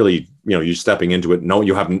 but you really, you're stepping into it. No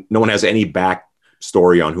one has any back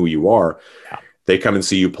story on who you are. Yeah. They come and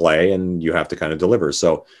see you play, and you have to kind of deliver.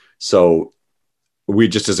 So we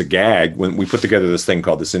just, as a gag, when we put together this thing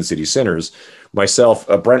called the Sin City Sinners, myself,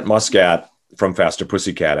 Brent Muscat from Faster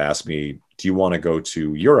Pussycat asked me, do you want to go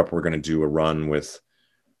to Europe? We're going to do a run with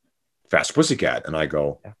Faster Pussycat. And I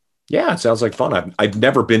go, yeah, it sounds like fun. I've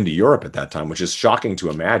never been to Europe at that time, which is shocking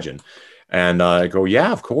to imagine. And I go,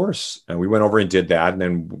 yeah, of course. And we went over and did that. And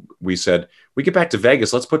then we said, we get back to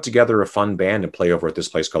Vegas, let's put together a fun band and play over at this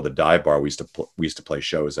place called the Dive Bar. We used to play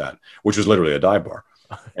shows at, which was literally a dive bar.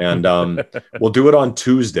 And we'll do it on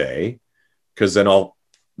Tuesday, because then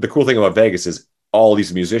the cool thing about Vegas is all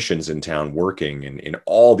these musicians in town working in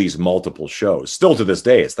all these multiple shows. Still to this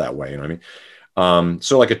day, it's that way. You know what I mean?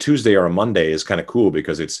 So like a Tuesday or a Monday is kind of cool,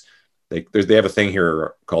 because they have a thing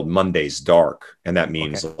here called Monday's Dark. And that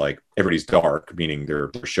means like everybody's dark, meaning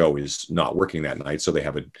their show is not working that night. So they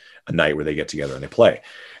have a night where they get together and they play.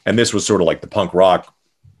 And this was sort of like the punk rock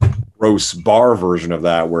gross bar version of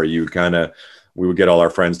that, where we would get all our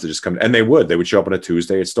friends to just come, and they would show up on a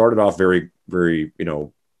Tuesday. It started off very, very,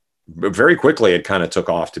 very quickly. It kind of took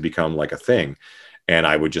off to become like a thing. And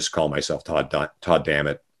I would just call myself Todd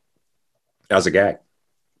Dammit as a gag.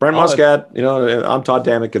 Brent Muscat, I'm Todd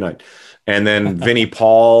Dammit. Good night. And then Vinnie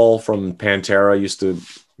Paul from Pantera used to,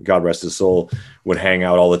 God rest his soul, would hang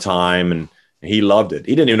out all the time, and he loved it.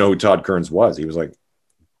 He didn't even know who Todd Kearns was. He was like,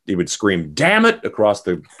 he would scream, "Damn it!" across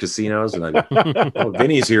the casinos, and oh,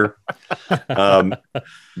 Vinny's here. But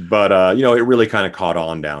it really kind of caught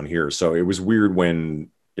on down here. So it was weird when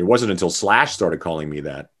it wasn't until Slash started calling me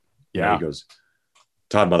that. Yeah, he goes,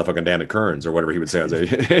 "Todd motherfucking Dammit Kearns," or whatever he would say. I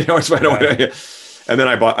was like, and then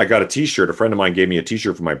I got a T-shirt. A friend of mine gave me a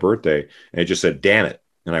T-shirt for my birthday, and it just said "Damn it,"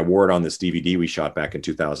 and I wore it on this DVD we shot back in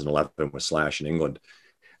 2011 with Slash in England.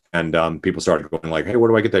 And people started going like, "Hey, where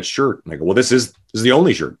do I get that shirt?" And I go, "Well, this is the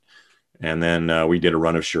only shirt." And then we did a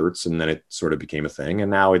run of shirts, and then it sort of became a thing.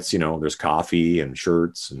 And now it's, there's coffee and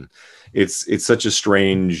shirts, and it's such a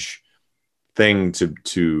strange thing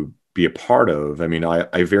to be a part of. I mean,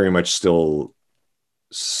 I very much still,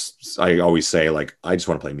 I always say, like, I just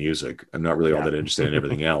want to play music. I'm not really all that interested in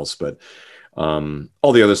everything else, but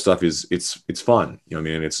all the other stuff it's fun. I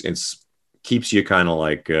mean, it's keeps you kind of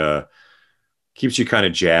like, keeps you kind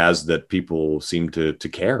of jazzed that people seem to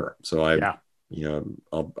care. So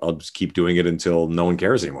I'll just keep doing it until no one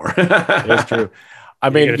cares anymore. That's true. I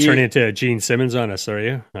mean, you're gonna turn into Gene Simmons on us, are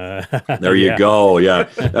you? There you go. Yeah,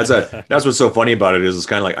 that's what's so funny about it is it's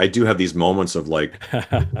kind of like I do have these moments of like,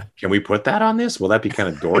 can we put that on this? Will that be kind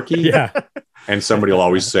of dorky? Yeah. And somebody will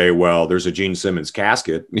always say, "Well, there's a Gene Simmons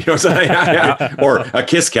casket," or a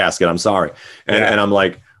Kiss casket. I'm sorry, and I'm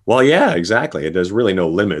like, well, yeah, exactly. There's really no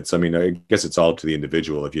limits. I mean, I guess it's all to the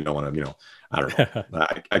individual. If you don't want to, I don't know.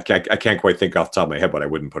 I can't quite think off the top of my head what I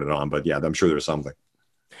wouldn't put it on, but yeah, I'm sure there's something.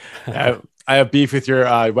 I have beef with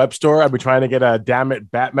your web store. I've been trying to get a Damn It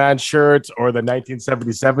Batman shirt or the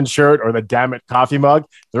 1977 shirt or the Damn It coffee mug.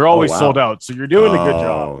 They're always sold out. So you're doing a good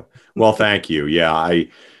job. Well, thank you. Yeah,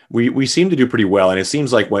 we seem to do pretty well. And it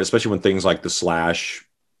seems like especially when things like the Slash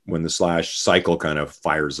cycle kind of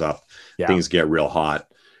fires up, things get real hot.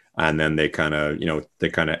 And then they kind of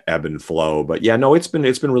ebb and flow. But yeah, no, it's been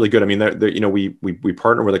really good. I mean, we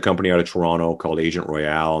partner with a company out of Toronto called Agent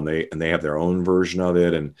Royale, and they have their own version of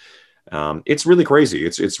it, and it's really crazy.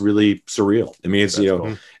 It's really surreal. I mean, it's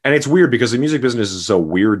cool. And it's weird because the music business is so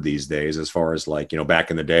weird these days. As far as like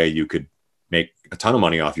back in the day, you could make a ton of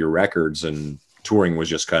money off your records, and touring was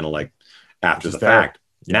just kind of like after the fact.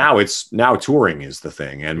 Yeah. Now touring is the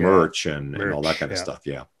thing, and merch and all that kind of stuff.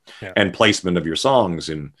 Yeah. And placement of your songs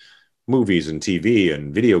in movies and TV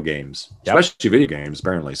and video games, especially video games,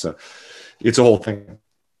 apparently. So it's a whole thing.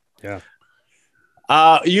 Yeah.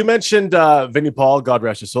 You mentioned Vinnie Paul, God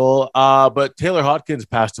rest his soul, but Taylor Hawkins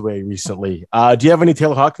passed away recently. Do you have any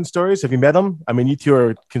Taylor Hawkins stories? Have you met him? I mean, you two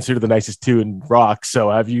are considered the nicest two in rock. So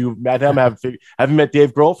have you met him? Have you met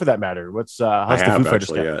Dave Grohl for that matter? How's the Foo Fighters?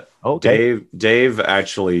 Actually, yeah. Okay. Dave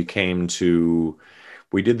actually came to.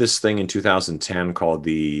 We did this thing in 2010 called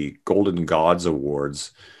the Golden Gods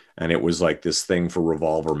Awards, and it was like this thing for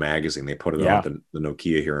Revolver magazine. They put it on at the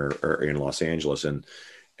Nokia here in Los Angeles, and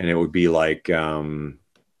it would be like I'm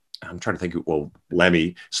trying to think. Well,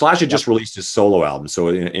 Lemmy Slash had just released his solo album, so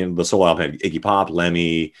in the solo album had Iggy Pop,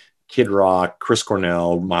 Lemmy, Kid Rock, Chris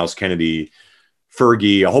Cornell, Miles Kennedy,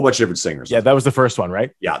 Fergie, a whole bunch of different singers. Yeah, that was the first one,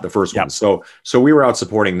 right? Yeah, the first one. So we were out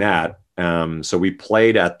supporting that. So we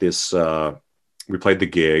played at this. We played the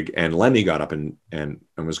gig, and Lemmy got up and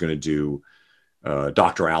was going to do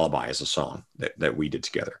Dr. Alibi as a song that we did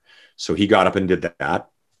together. So he got up and did that.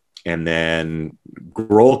 And then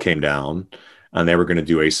Grohl came down and they were going to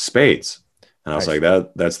do Ace of Spades. And I was like,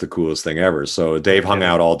 that's the coolest thing ever. So Dave hung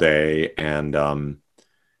out all day, and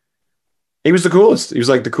he was the coolest. He was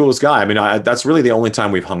like the coolest guy. I mean, that's really the only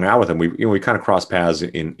time we've hung out with him. We kind of crossed paths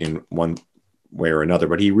in one way or another,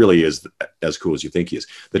 but he really is as cool as you think he is.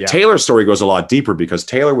 The Taylor story goes a lot deeper because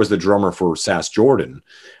Taylor was the drummer for Sass Jordan.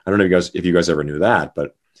 I don't know if you guys ever knew that,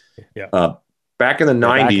 but back in the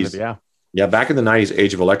 90s, back in the 90s,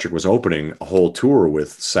 Age of Electric was opening a whole tour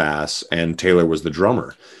with Sass, and Taylor was the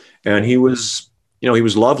drummer. And he was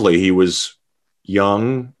lovely. He was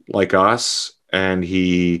young like us, and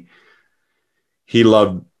he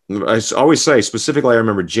loved, I always say specifically, I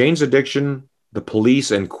remember Jane's Addiction, The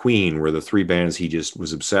Police, and Queen were the three bands he just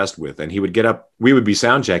was obsessed with. And he would get up, we would be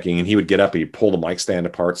sound checking, and he would get up and he'd pull the mic stand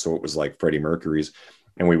apart so it was like Freddie Mercury's,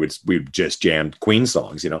 and we'd just jam Queen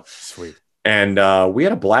songs, Sweet. And we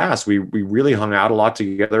had a blast. We really hung out a lot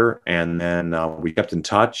together, and then we kept in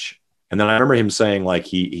touch. And then I remember him saying, like,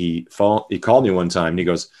 he called me one time and he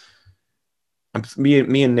goes,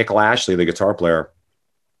 me and Nick Lashley, the guitar player,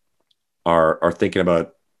 are thinking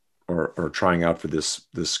about or trying out for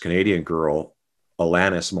this Canadian girl,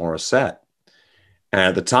 Alanis Morissette. And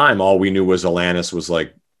at the time, all we knew was Alanis was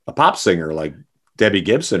like a pop singer, like Debbie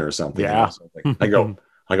Gibson or something. Yeah. So I go,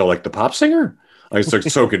 like, the pop singer? I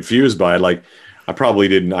was so confused by it. Like, I probably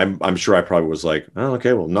didn't. I'm sure I probably was like, oh,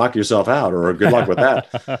 okay, well, knock yourself out, or good luck with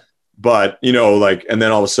that. But, and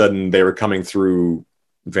then all of a sudden they were coming through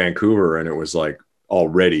Vancouver, and it was like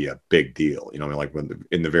already a big deal, like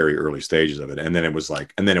in the very early stages of it. And then it was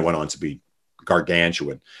like, and then it went on to be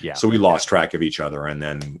gargantuan. Yeah. So we lost track of each other. And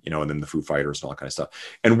then, and then the Foo Fighters and all that kind of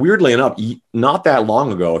stuff. And weirdly enough, not that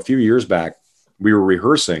long ago, a few years back, we were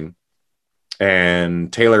rehearsing,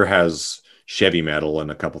 and Taylor has Chevy Metal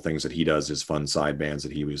and a couple things that he does, his fun side bands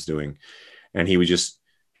that he was doing. And he just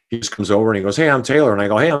comes over and he goes, "Hey, I'm Taylor." And I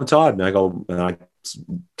go, "Hey, I'm Todd." And I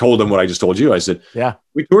told him what I just told you. I said, "Yeah,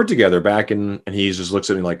 we toured together back in," and he just looks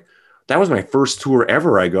at me like, "That was my first tour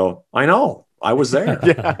ever." I go, "I know, I was there."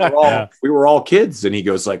 We were all kids. And he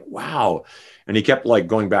goes like, "Wow." And he kept like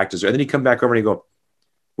going back to, and then he come back over and he go,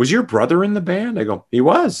 "Was your brother in the band?" I go, "He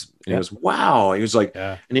was." And he goes, "Wow." He was like,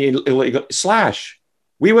 and he goes, "Slash,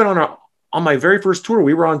 we went on my very first tour,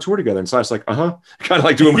 we were on tour together." And Slash like, kind of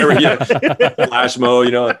like doing whatever, Flash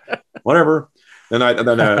mode, whatever. Then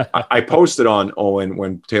I posted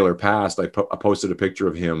when Taylor passed, I posted a picture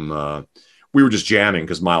of him. We were just jamming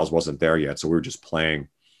because Miles wasn't there yet, so we were just playing.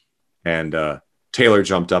 And Taylor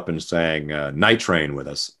jumped up and sang "Night Train" with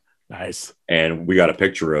us. Nice. And we got a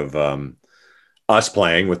picture of us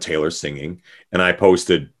playing with Taylor singing, and I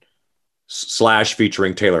posted Slash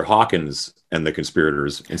featuring Taylor Hawkins and the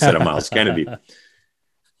Conspirators instead of Miles Kennedy. And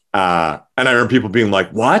I remember people being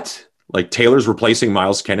like, "What? Like Taylor's replacing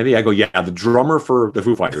Miles Kennedy?" I go, "Yeah, the drummer for the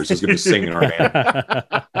Foo Fighters is going to be singing our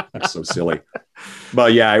band." It's so silly.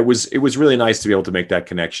 But yeah, it was really nice to be able to make that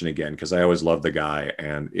connection again, because I always loved the guy,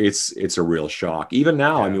 and it's a real shock. Even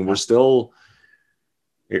now, I mean, we're still,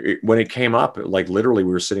 when it came up, like literally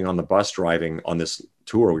we were sitting on the bus driving on this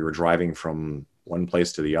tour. We were driving from one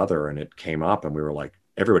place to the other, and it came up, and we were like,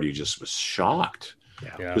 everybody just was shocked.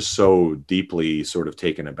 Just so deeply sort of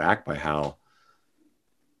taken aback by how,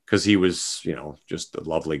 because he was, just a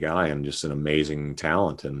lovely guy and just an amazing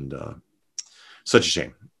talent, and such a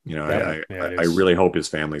shame. I really hope his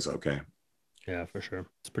family's okay. Yeah, for sure.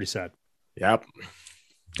 It's pretty sad. Yep.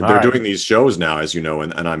 They're doing these shows now, as you know,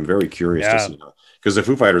 and I'm very curious to see, because the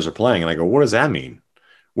Foo Fighters are playing, and I go, what does that mean?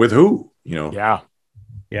 With who? Yeah.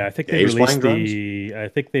 Yeah, I think Yeah, they he was released playing the. I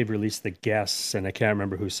think they've released the guests, and I can't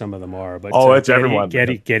remember who some of them are. But It's everyone.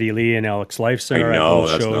 Geddy Lee and Alex Lifeson I are at know,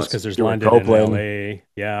 both that's shows nuts. because there's Stuart London Copeland. and L.A.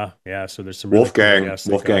 Yeah. So there's some really cool Wolfgang, guests.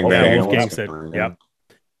 Wolfgang Yeah, Van Wolfgang's Halen. that.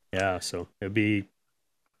 Yeah. So it'd be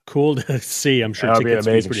cool to see. I'm sure That would be an tickets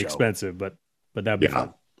would be amazing pretty show. expensive, but that'd be Yeah.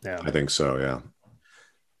 fun. Yeah, I think so. Yeah.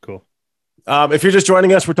 cool. If you're just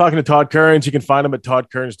joining us, we're talking to Todd Kearns. You can find him at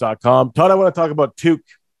toddkearns.com. Todd, I want to talk about Took.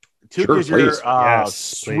 Took Sure, is your please.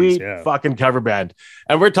 sweet yeah. fucking cover band.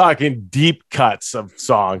 And we're talking deep cuts of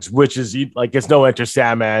songs, which is like, it's no Enter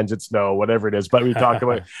Sandmans, it's no whatever it is. But we talk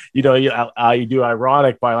about, you do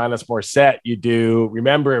Ironic by Alanis Morissette. You do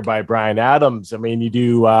Remember by Bryan Adams. I mean, you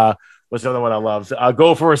do, what's the other one I love?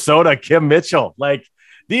 Go for a Soda, Kim Mitchell. Like,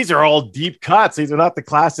 these are all deep cuts. These are not the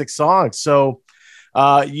classic songs. So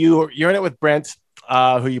you're in it with Brent,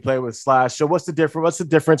 who you play with Slash. So what's the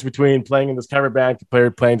difference between playing in this cover band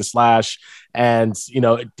compared to playing to Slash? And,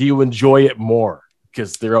 do you enjoy it more?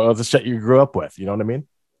 Because they're all the shit you grew up with. You know what I mean?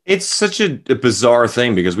 It's such a bizarre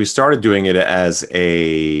thing because we started doing it as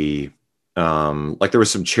a, like there were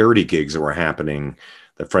some charity gigs that were happening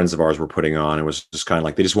that friends of ours were putting on. It was just kind of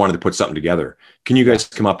like, they just wanted to put something together. Can you guys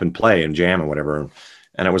come up and play and jam and whatever?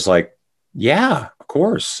 And I was like, yeah, of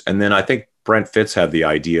course. And then I think Brent Fitz had the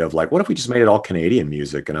idea of like, what if we just made it all Canadian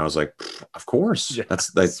music? And I was like, of course. Yeah,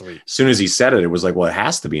 that's like, sweet. as soon as he said it, it was like, well, it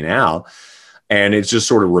has to be now. And it just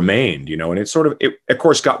sort of remained, and it sort of, of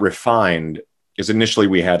course, got refined because initially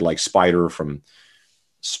we had like Spider from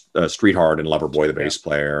Streetheart and Loverboy, the bass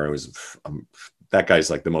player. It was, that guy's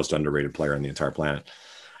like the most underrated player on the entire planet.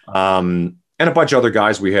 And a bunch of other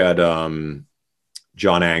guys. We had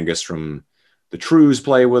John Angus from the Trues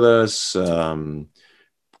play with us.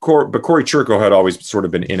 But Corey Churko had always sort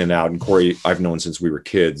of been in and out. And Corey, I've known since we were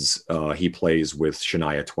kids. He plays with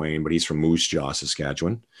Shania Twain, but he's from Moose Jaw,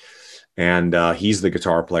 Saskatchewan. And he's the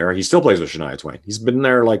guitar player. He still plays with Shania Twain. He's been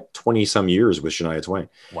there like 20 some years with Shania Twain.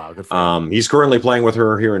 Wow. Good for him. He's currently playing with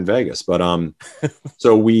her here in Vegas. But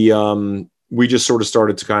so we just sort of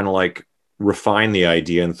started to kind of like refine the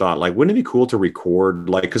idea and thought like, wouldn't it be cool to record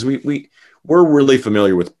like, because we're really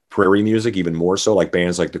familiar with prairie music, even more so, like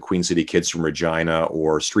bands like the Queen City Kids from Regina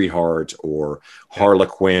or Streetheart or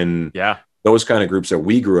Harlequin. Yeah. Those kind of groups that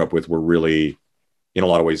we grew up with were really, in a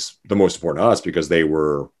lot of ways, the most important to us because they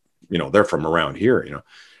were, they're from around here,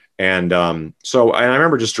 And so I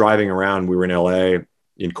remember just driving around. We were in LA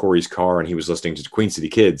in Corey's car and he was listening to Queen City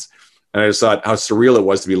Kids. And I just thought how surreal it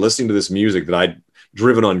was to be listening to this music that I'd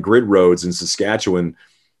driven on grid roads in Saskatchewan.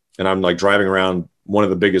 And I'm like driving around one of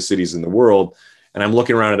the biggest cities in the world. And I'm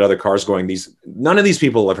looking around at other cars going, none of these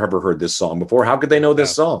people have ever heard this song before. How could they know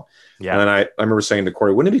this song? Yeah. And then I remember saying to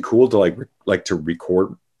Corey, wouldn't it be cool to like to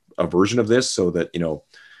record a version of this so that,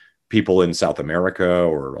 people in South America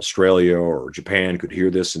or Australia or Japan could hear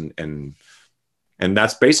this. And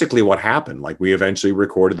that's basically what happened. Like we eventually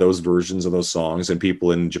recorded those versions of those songs and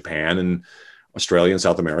people in Japan and Australia and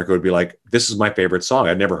South America would be like, this is my favorite song.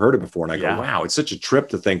 I'd never heard it before. And I go, wow, it's such a trip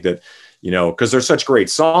to think that, because they're such great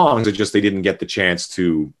songs. It's just, they didn't get the chance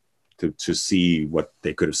to see what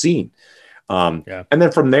they could have seen. And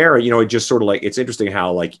then from there, it just sort of like, it's interesting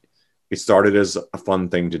how like it started as a fun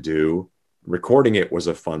thing to do. Recording it was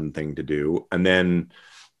a fun thing to do. And then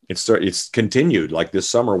it's continued. Like this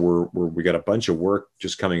summer we got a bunch of work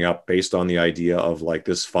just coming up based on the idea of like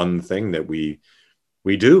this fun thing that we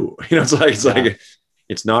do. It's like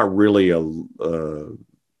it's not really a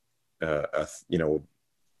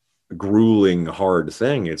grueling hard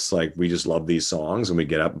thing. It's like we just love these songs and we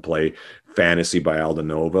get up and play Fantasy by Aldo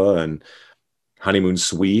Nova and Honeymoon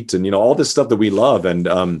Suite and all this stuff that we love. And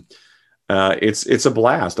it's a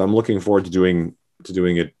blast. I'm looking forward to doing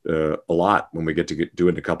it a lot when we get to do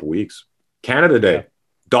it in a couple weeks. Canada Day,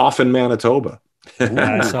 Dauphin, Manitoba.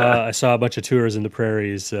 I saw a bunch of tours in the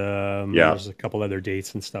prairies. There's a couple other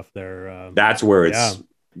dates and stuff there. That's where it's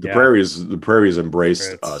the prairies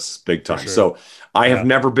embraced us big time. Sure. So I have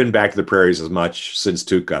never been back to the prairies as much since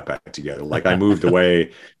Took got back together. Like I moved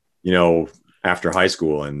away, after high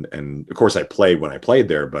school, and of course I played when I played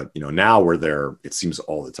there, but now we're there. It seems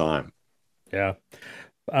all the time. Yeah.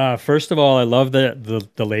 First of all, I love the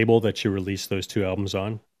label that you released those two albums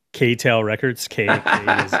on. K-Tel Records.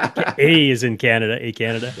 A is in Canada. A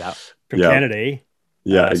Canada. Yeah. From Canada. A.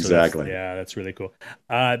 Yeah, exactly. That's really cool.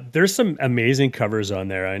 There's some amazing covers on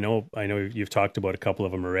there. I know you've talked about a couple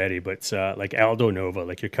of them already, but like Aldo Nova,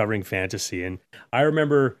 like you're covering Fantasy, and I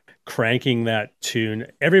remember cranking that tune.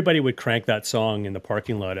 Everybody would crank that song in the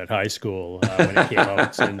parking lot at high school when it came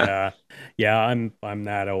out, and I'm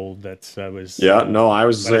that old that I was. I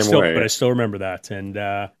was the same way. But I still remember that, and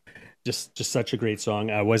just such a great song.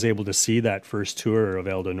 I was able to see that first tour of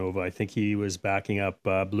Aldo Nova. I think he was backing up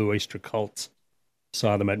Blue Oyster Cult.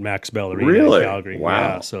 Saw them at Max Bell Arena Really? in Calgary. Wow.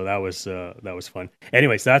 Yeah, so that was fun.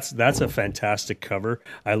 Anyways, that's a fantastic cover.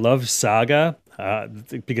 I love Saga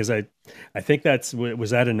because I think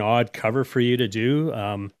was that an odd cover for you to do,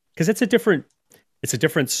 because it's a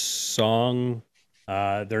different song.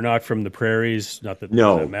 They're not from the prairies. Not that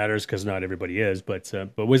No. that matters because not everybody is. But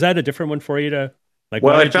was that a different one for you to like?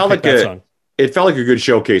 Well, why it did you felt pick like that a song? it felt like a good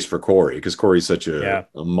showcase for Corey because Corey's such a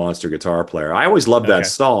monster guitar player. I always loved that Okay.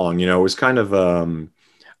 song. You know, it was kind of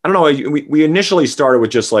I don't know. We initially started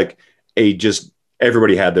with just like just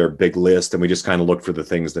everybody had their big list, and we just kind of looked for the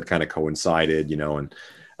things that kind of coincided, you know, and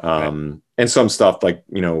some stuff like,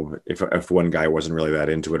 you know, if one guy wasn't really that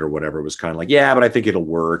into it or whatever, it was kind of like, yeah, but I think it'll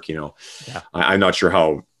work, you know. Yeah. I'm not sure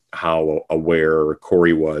how aware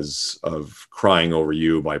Corey was of Crying Over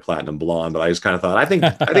You by Platinum Blonde, but I just kind of thought, I think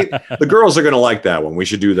the girls are going to like that one. We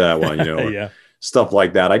should do that one, you know, Yeah. stuff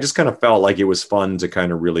like that. I just kind of felt like it was fun to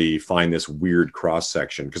kind of really find this weird cross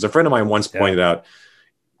section. Because a friend of mine once pointed out,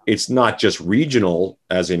 it's not just regional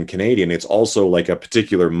as in Canadian, it's also like a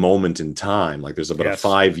particular moment in time. Like there's about a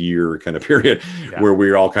 5-year kind of period where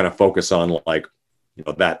we all kind of focus on like, you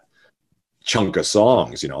know, that chunk of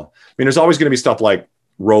songs, you know. I mean, there's always going to be stuff like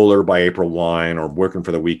Roller by April Wine or Working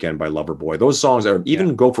for the Weekend by Loverboy. Those songs are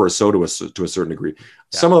even Go for a Soda to a certain degree. Yeah.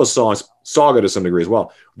 Some of those songs, Saga to some degree as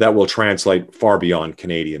well, that will translate far beyond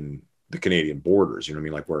the Canadian borders. You know what I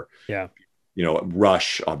mean? Like where, you know,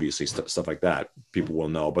 Rush, obviously stuff like that, people will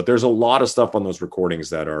know. But there's a lot of stuff on those recordings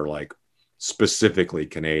that are like specifically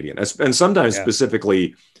Canadian, and sometimes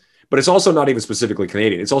specifically. But it's also not even specifically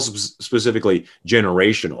Canadian. It's also specifically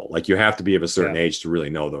generational. Like you have to be of a certain age to really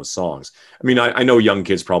know those songs. I mean, I know young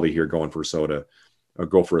kids probably hear Going for a Soda or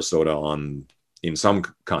Go for a Soda in some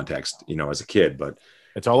context, you know, as a kid, but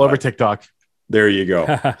it's all over TikTok. There you go.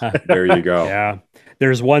 There you go. Yeah.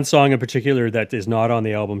 There's one song in particular that is not on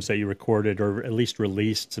the albums that you recorded or at least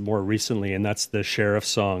released more recently. And that's the Sheriff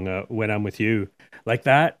song, When I'm With You. Like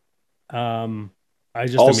that. I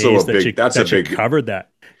just also amazed that you covered that.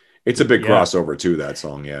 It's a big crossover too, that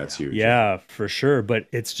song. Yeah, it's huge. Yeah, for sure. But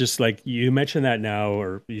it's just like you mentioned that now,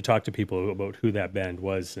 or you talk to people about who that band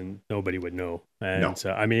was, and nobody would know. And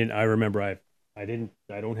I mean, I remember I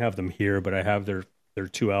don't have them here, but I have their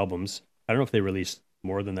 2 albums. I don't know if they released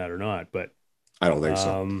more than that or not, but I don't think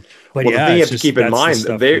so. But the thing you have to keep in mind,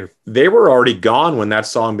 they were already gone when that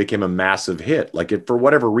song became a massive hit. Like for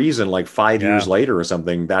whatever reason, like 5 years later or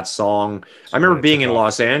something, that song. I remember being in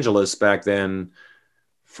Los Angeles back then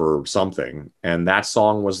for something, and that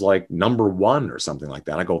song was like #1 or something like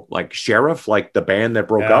that. I go, like Sheriff, like the band that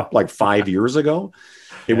broke up like 5 years ago.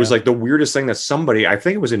 It was like the weirdest thing that somebody, I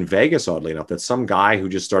think it was in Vegas, oddly enough, that some guy who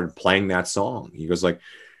just started playing that song. He goes like,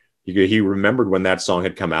 he remembered when that song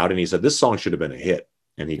had come out, and he said, this song should have been a hit.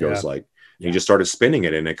 And he goes like, he just started spinning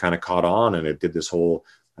it, and it kind of caught on, and it did this whole,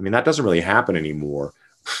 I mean, that doesn't really happen anymore.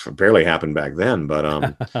 It barely happened back then,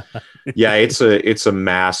 but yeah, it's a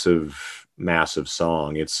massive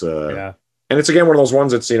song. It's and it's again one of those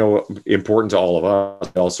ones that's, you know, important to all of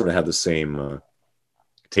us. We all sort of have the same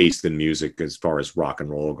taste in music as far as rock and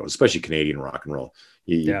roll goes, especially Canadian rock and roll.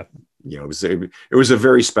 You know, it was a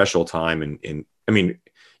very special time in I mean,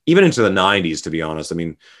 even into the 90s, to be honest. I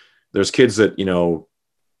mean, there's kids that, you know,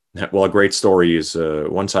 well, a great story is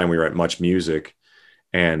one time we were at Much Music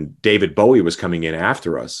and David Bowie was coming in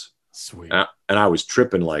after us. Sweet. And I was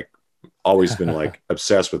tripping, like always been like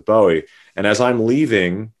obsessed with Bowie. And as I'm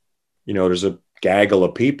leaving, you know, there's a gaggle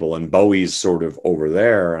of people and Bowie's sort of over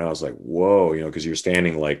there. And I was like, whoa, you know, because you're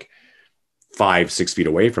standing like 5-6 feet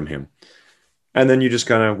away from him. And then we just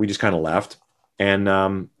kind of left. And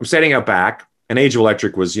I'm standing out back, and Age of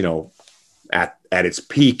Electric was, you know, at its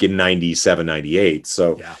peak in 97, 98.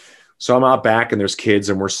 So I'm out back and there's kids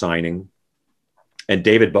and we're signing. And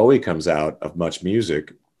David Bowie comes out of Much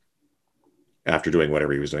Music after doing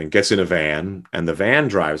whatever he was doing, gets in a van, and the van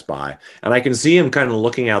drives by, and I can see him kind of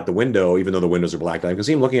looking out the window, even though the windows are blacked out. I can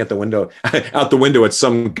see him looking out the window at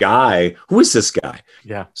some guy. Who is this guy?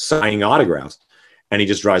 Yeah, signing autographs. And he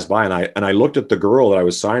just drives by, and I looked at the girl that I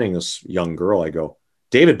was signing, this young girl. I go,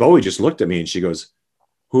 David Bowie just looked at me, and she goes,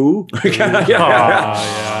 who?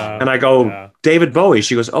 And I go, David Bowie.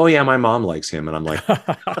 She goes, oh yeah, my mom likes him. And I'm like,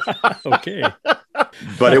 okay.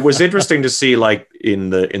 But it was interesting to see, like in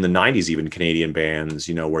the 90s, even Canadian bands,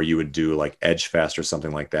 you know, where you would do like Edgefest or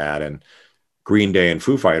something like that, and Green Day and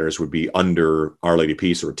Foo Fighters would be under Our Lady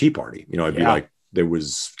Peace or Tea Party. You know, it'd be like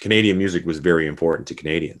Canadian music was very important to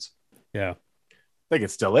Canadians. Yeah. I think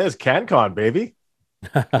it still is. CanCon, baby.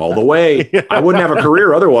 All the way. I wouldn't have a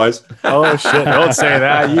career otherwise. Oh shit! Don't say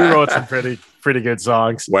that. You wrote some pretty good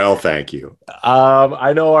songs. Well, thank you.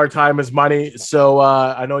 I know our time is money, so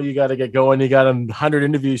I know you got to get going. You got 100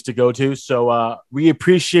 interviews to go to, so we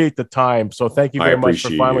appreciate the time. So thank you very much for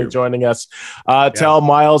finally joining us. Tell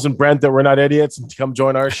Miles and Brent that we're not idiots and to come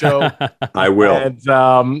join our show. I will. And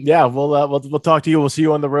we'll talk to you. We'll see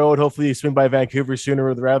you on the road. Hopefully, you swing by Vancouver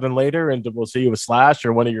sooner rather than later, and we'll see you with Slash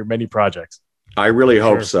or one of your many projects. I really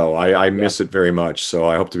hope so. I miss it very much, so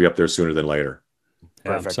I hope to be up there sooner than later.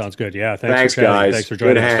 Perfect. Sounds good. Yeah. Thanks guys. Thanks for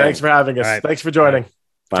joining us. Thanks for having us. Right. Thanks for joining.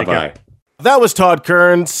 Bye-bye. That was Todd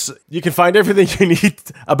Kearns. You can find everything you need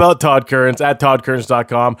about Todd Kearns at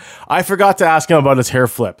toddkearns.com. I forgot to ask him about his hair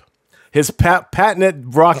flip. His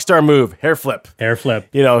patented rock star move, hair flip. Hair flip.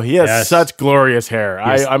 You know, he has such glorious hair.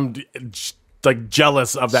 Yes. I'm like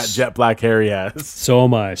jealous of that jet black hair he has. So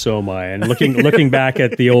am I. And looking back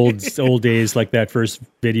at the old days, like that first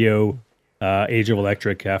video, Age of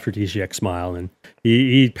Electric after TGX Smile, and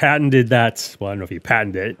he patented that. Well, I don't know if he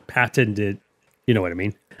patented. You know what I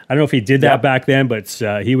mean? I don't know if he did that back then, but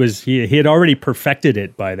he had already perfected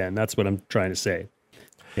it by then. That's what I'm trying to say.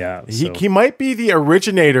 Yeah, he might be the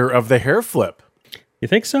originator of the hair flip. You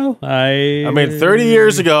think so? I mean, 30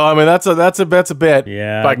 years ago. I mean, that's a bit.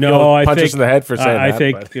 Yeah. Like, no, I punch think us in the head for saying I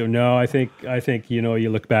that. think you know, you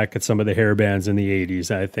look back at some of the hair bands in the 80s.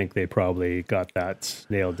 I think they probably got that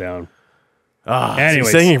nailed down.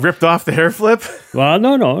 Anyways, so saying he ripped off the hair flip? Well,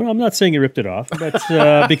 no, I'm not saying he ripped it off, but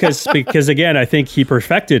because again, I think he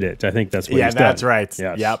perfected it. I think that's what he's done. Yeah, that's right.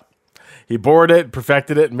 Yes. Yep. He bored it,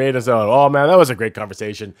 perfected it, and made his own. Oh man, that was a great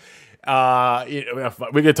conversation.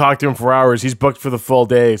 We could talk to him for hours. He's booked for the full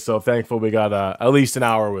day, so thankful we got at least an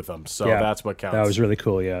hour with him. So that's what counts. That was really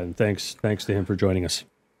cool. Yeah, and thanks to him for joining us.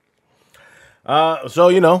 So,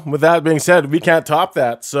 you know, with that being said, we can't top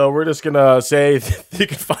that. So we're just going to say you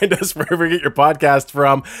can find us wherever you get your podcast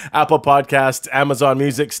from: Apple Podcasts, Amazon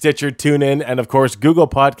Music, Stitcher, TuneIn, and of course, Google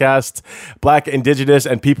Podcasts. Black, Indigenous,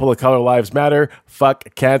 and People of Color Lives Matter.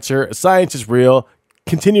 Fuck cancer. Science is real.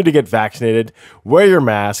 Continue to get vaccinated. Wear your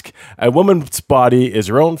mask. A woman's body is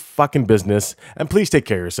her own fucking business. And please take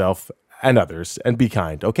care of yourself and others, and be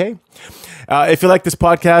kind, okay? If you like this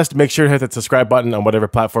podcast, make sure to hit that subscribe button on whatever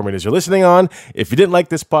platform it is you're listening on. If you didn't like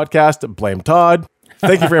this podcast, blame Todd.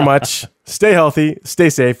 Thank you very much. Stay healthy,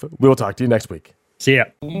 stay safe. We will talk to you next week. See ya.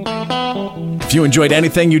 If you enjoyed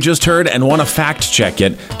anything you just heard and want to fact check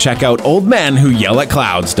it, check out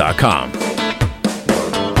oldmenwhoyellatclouds.com.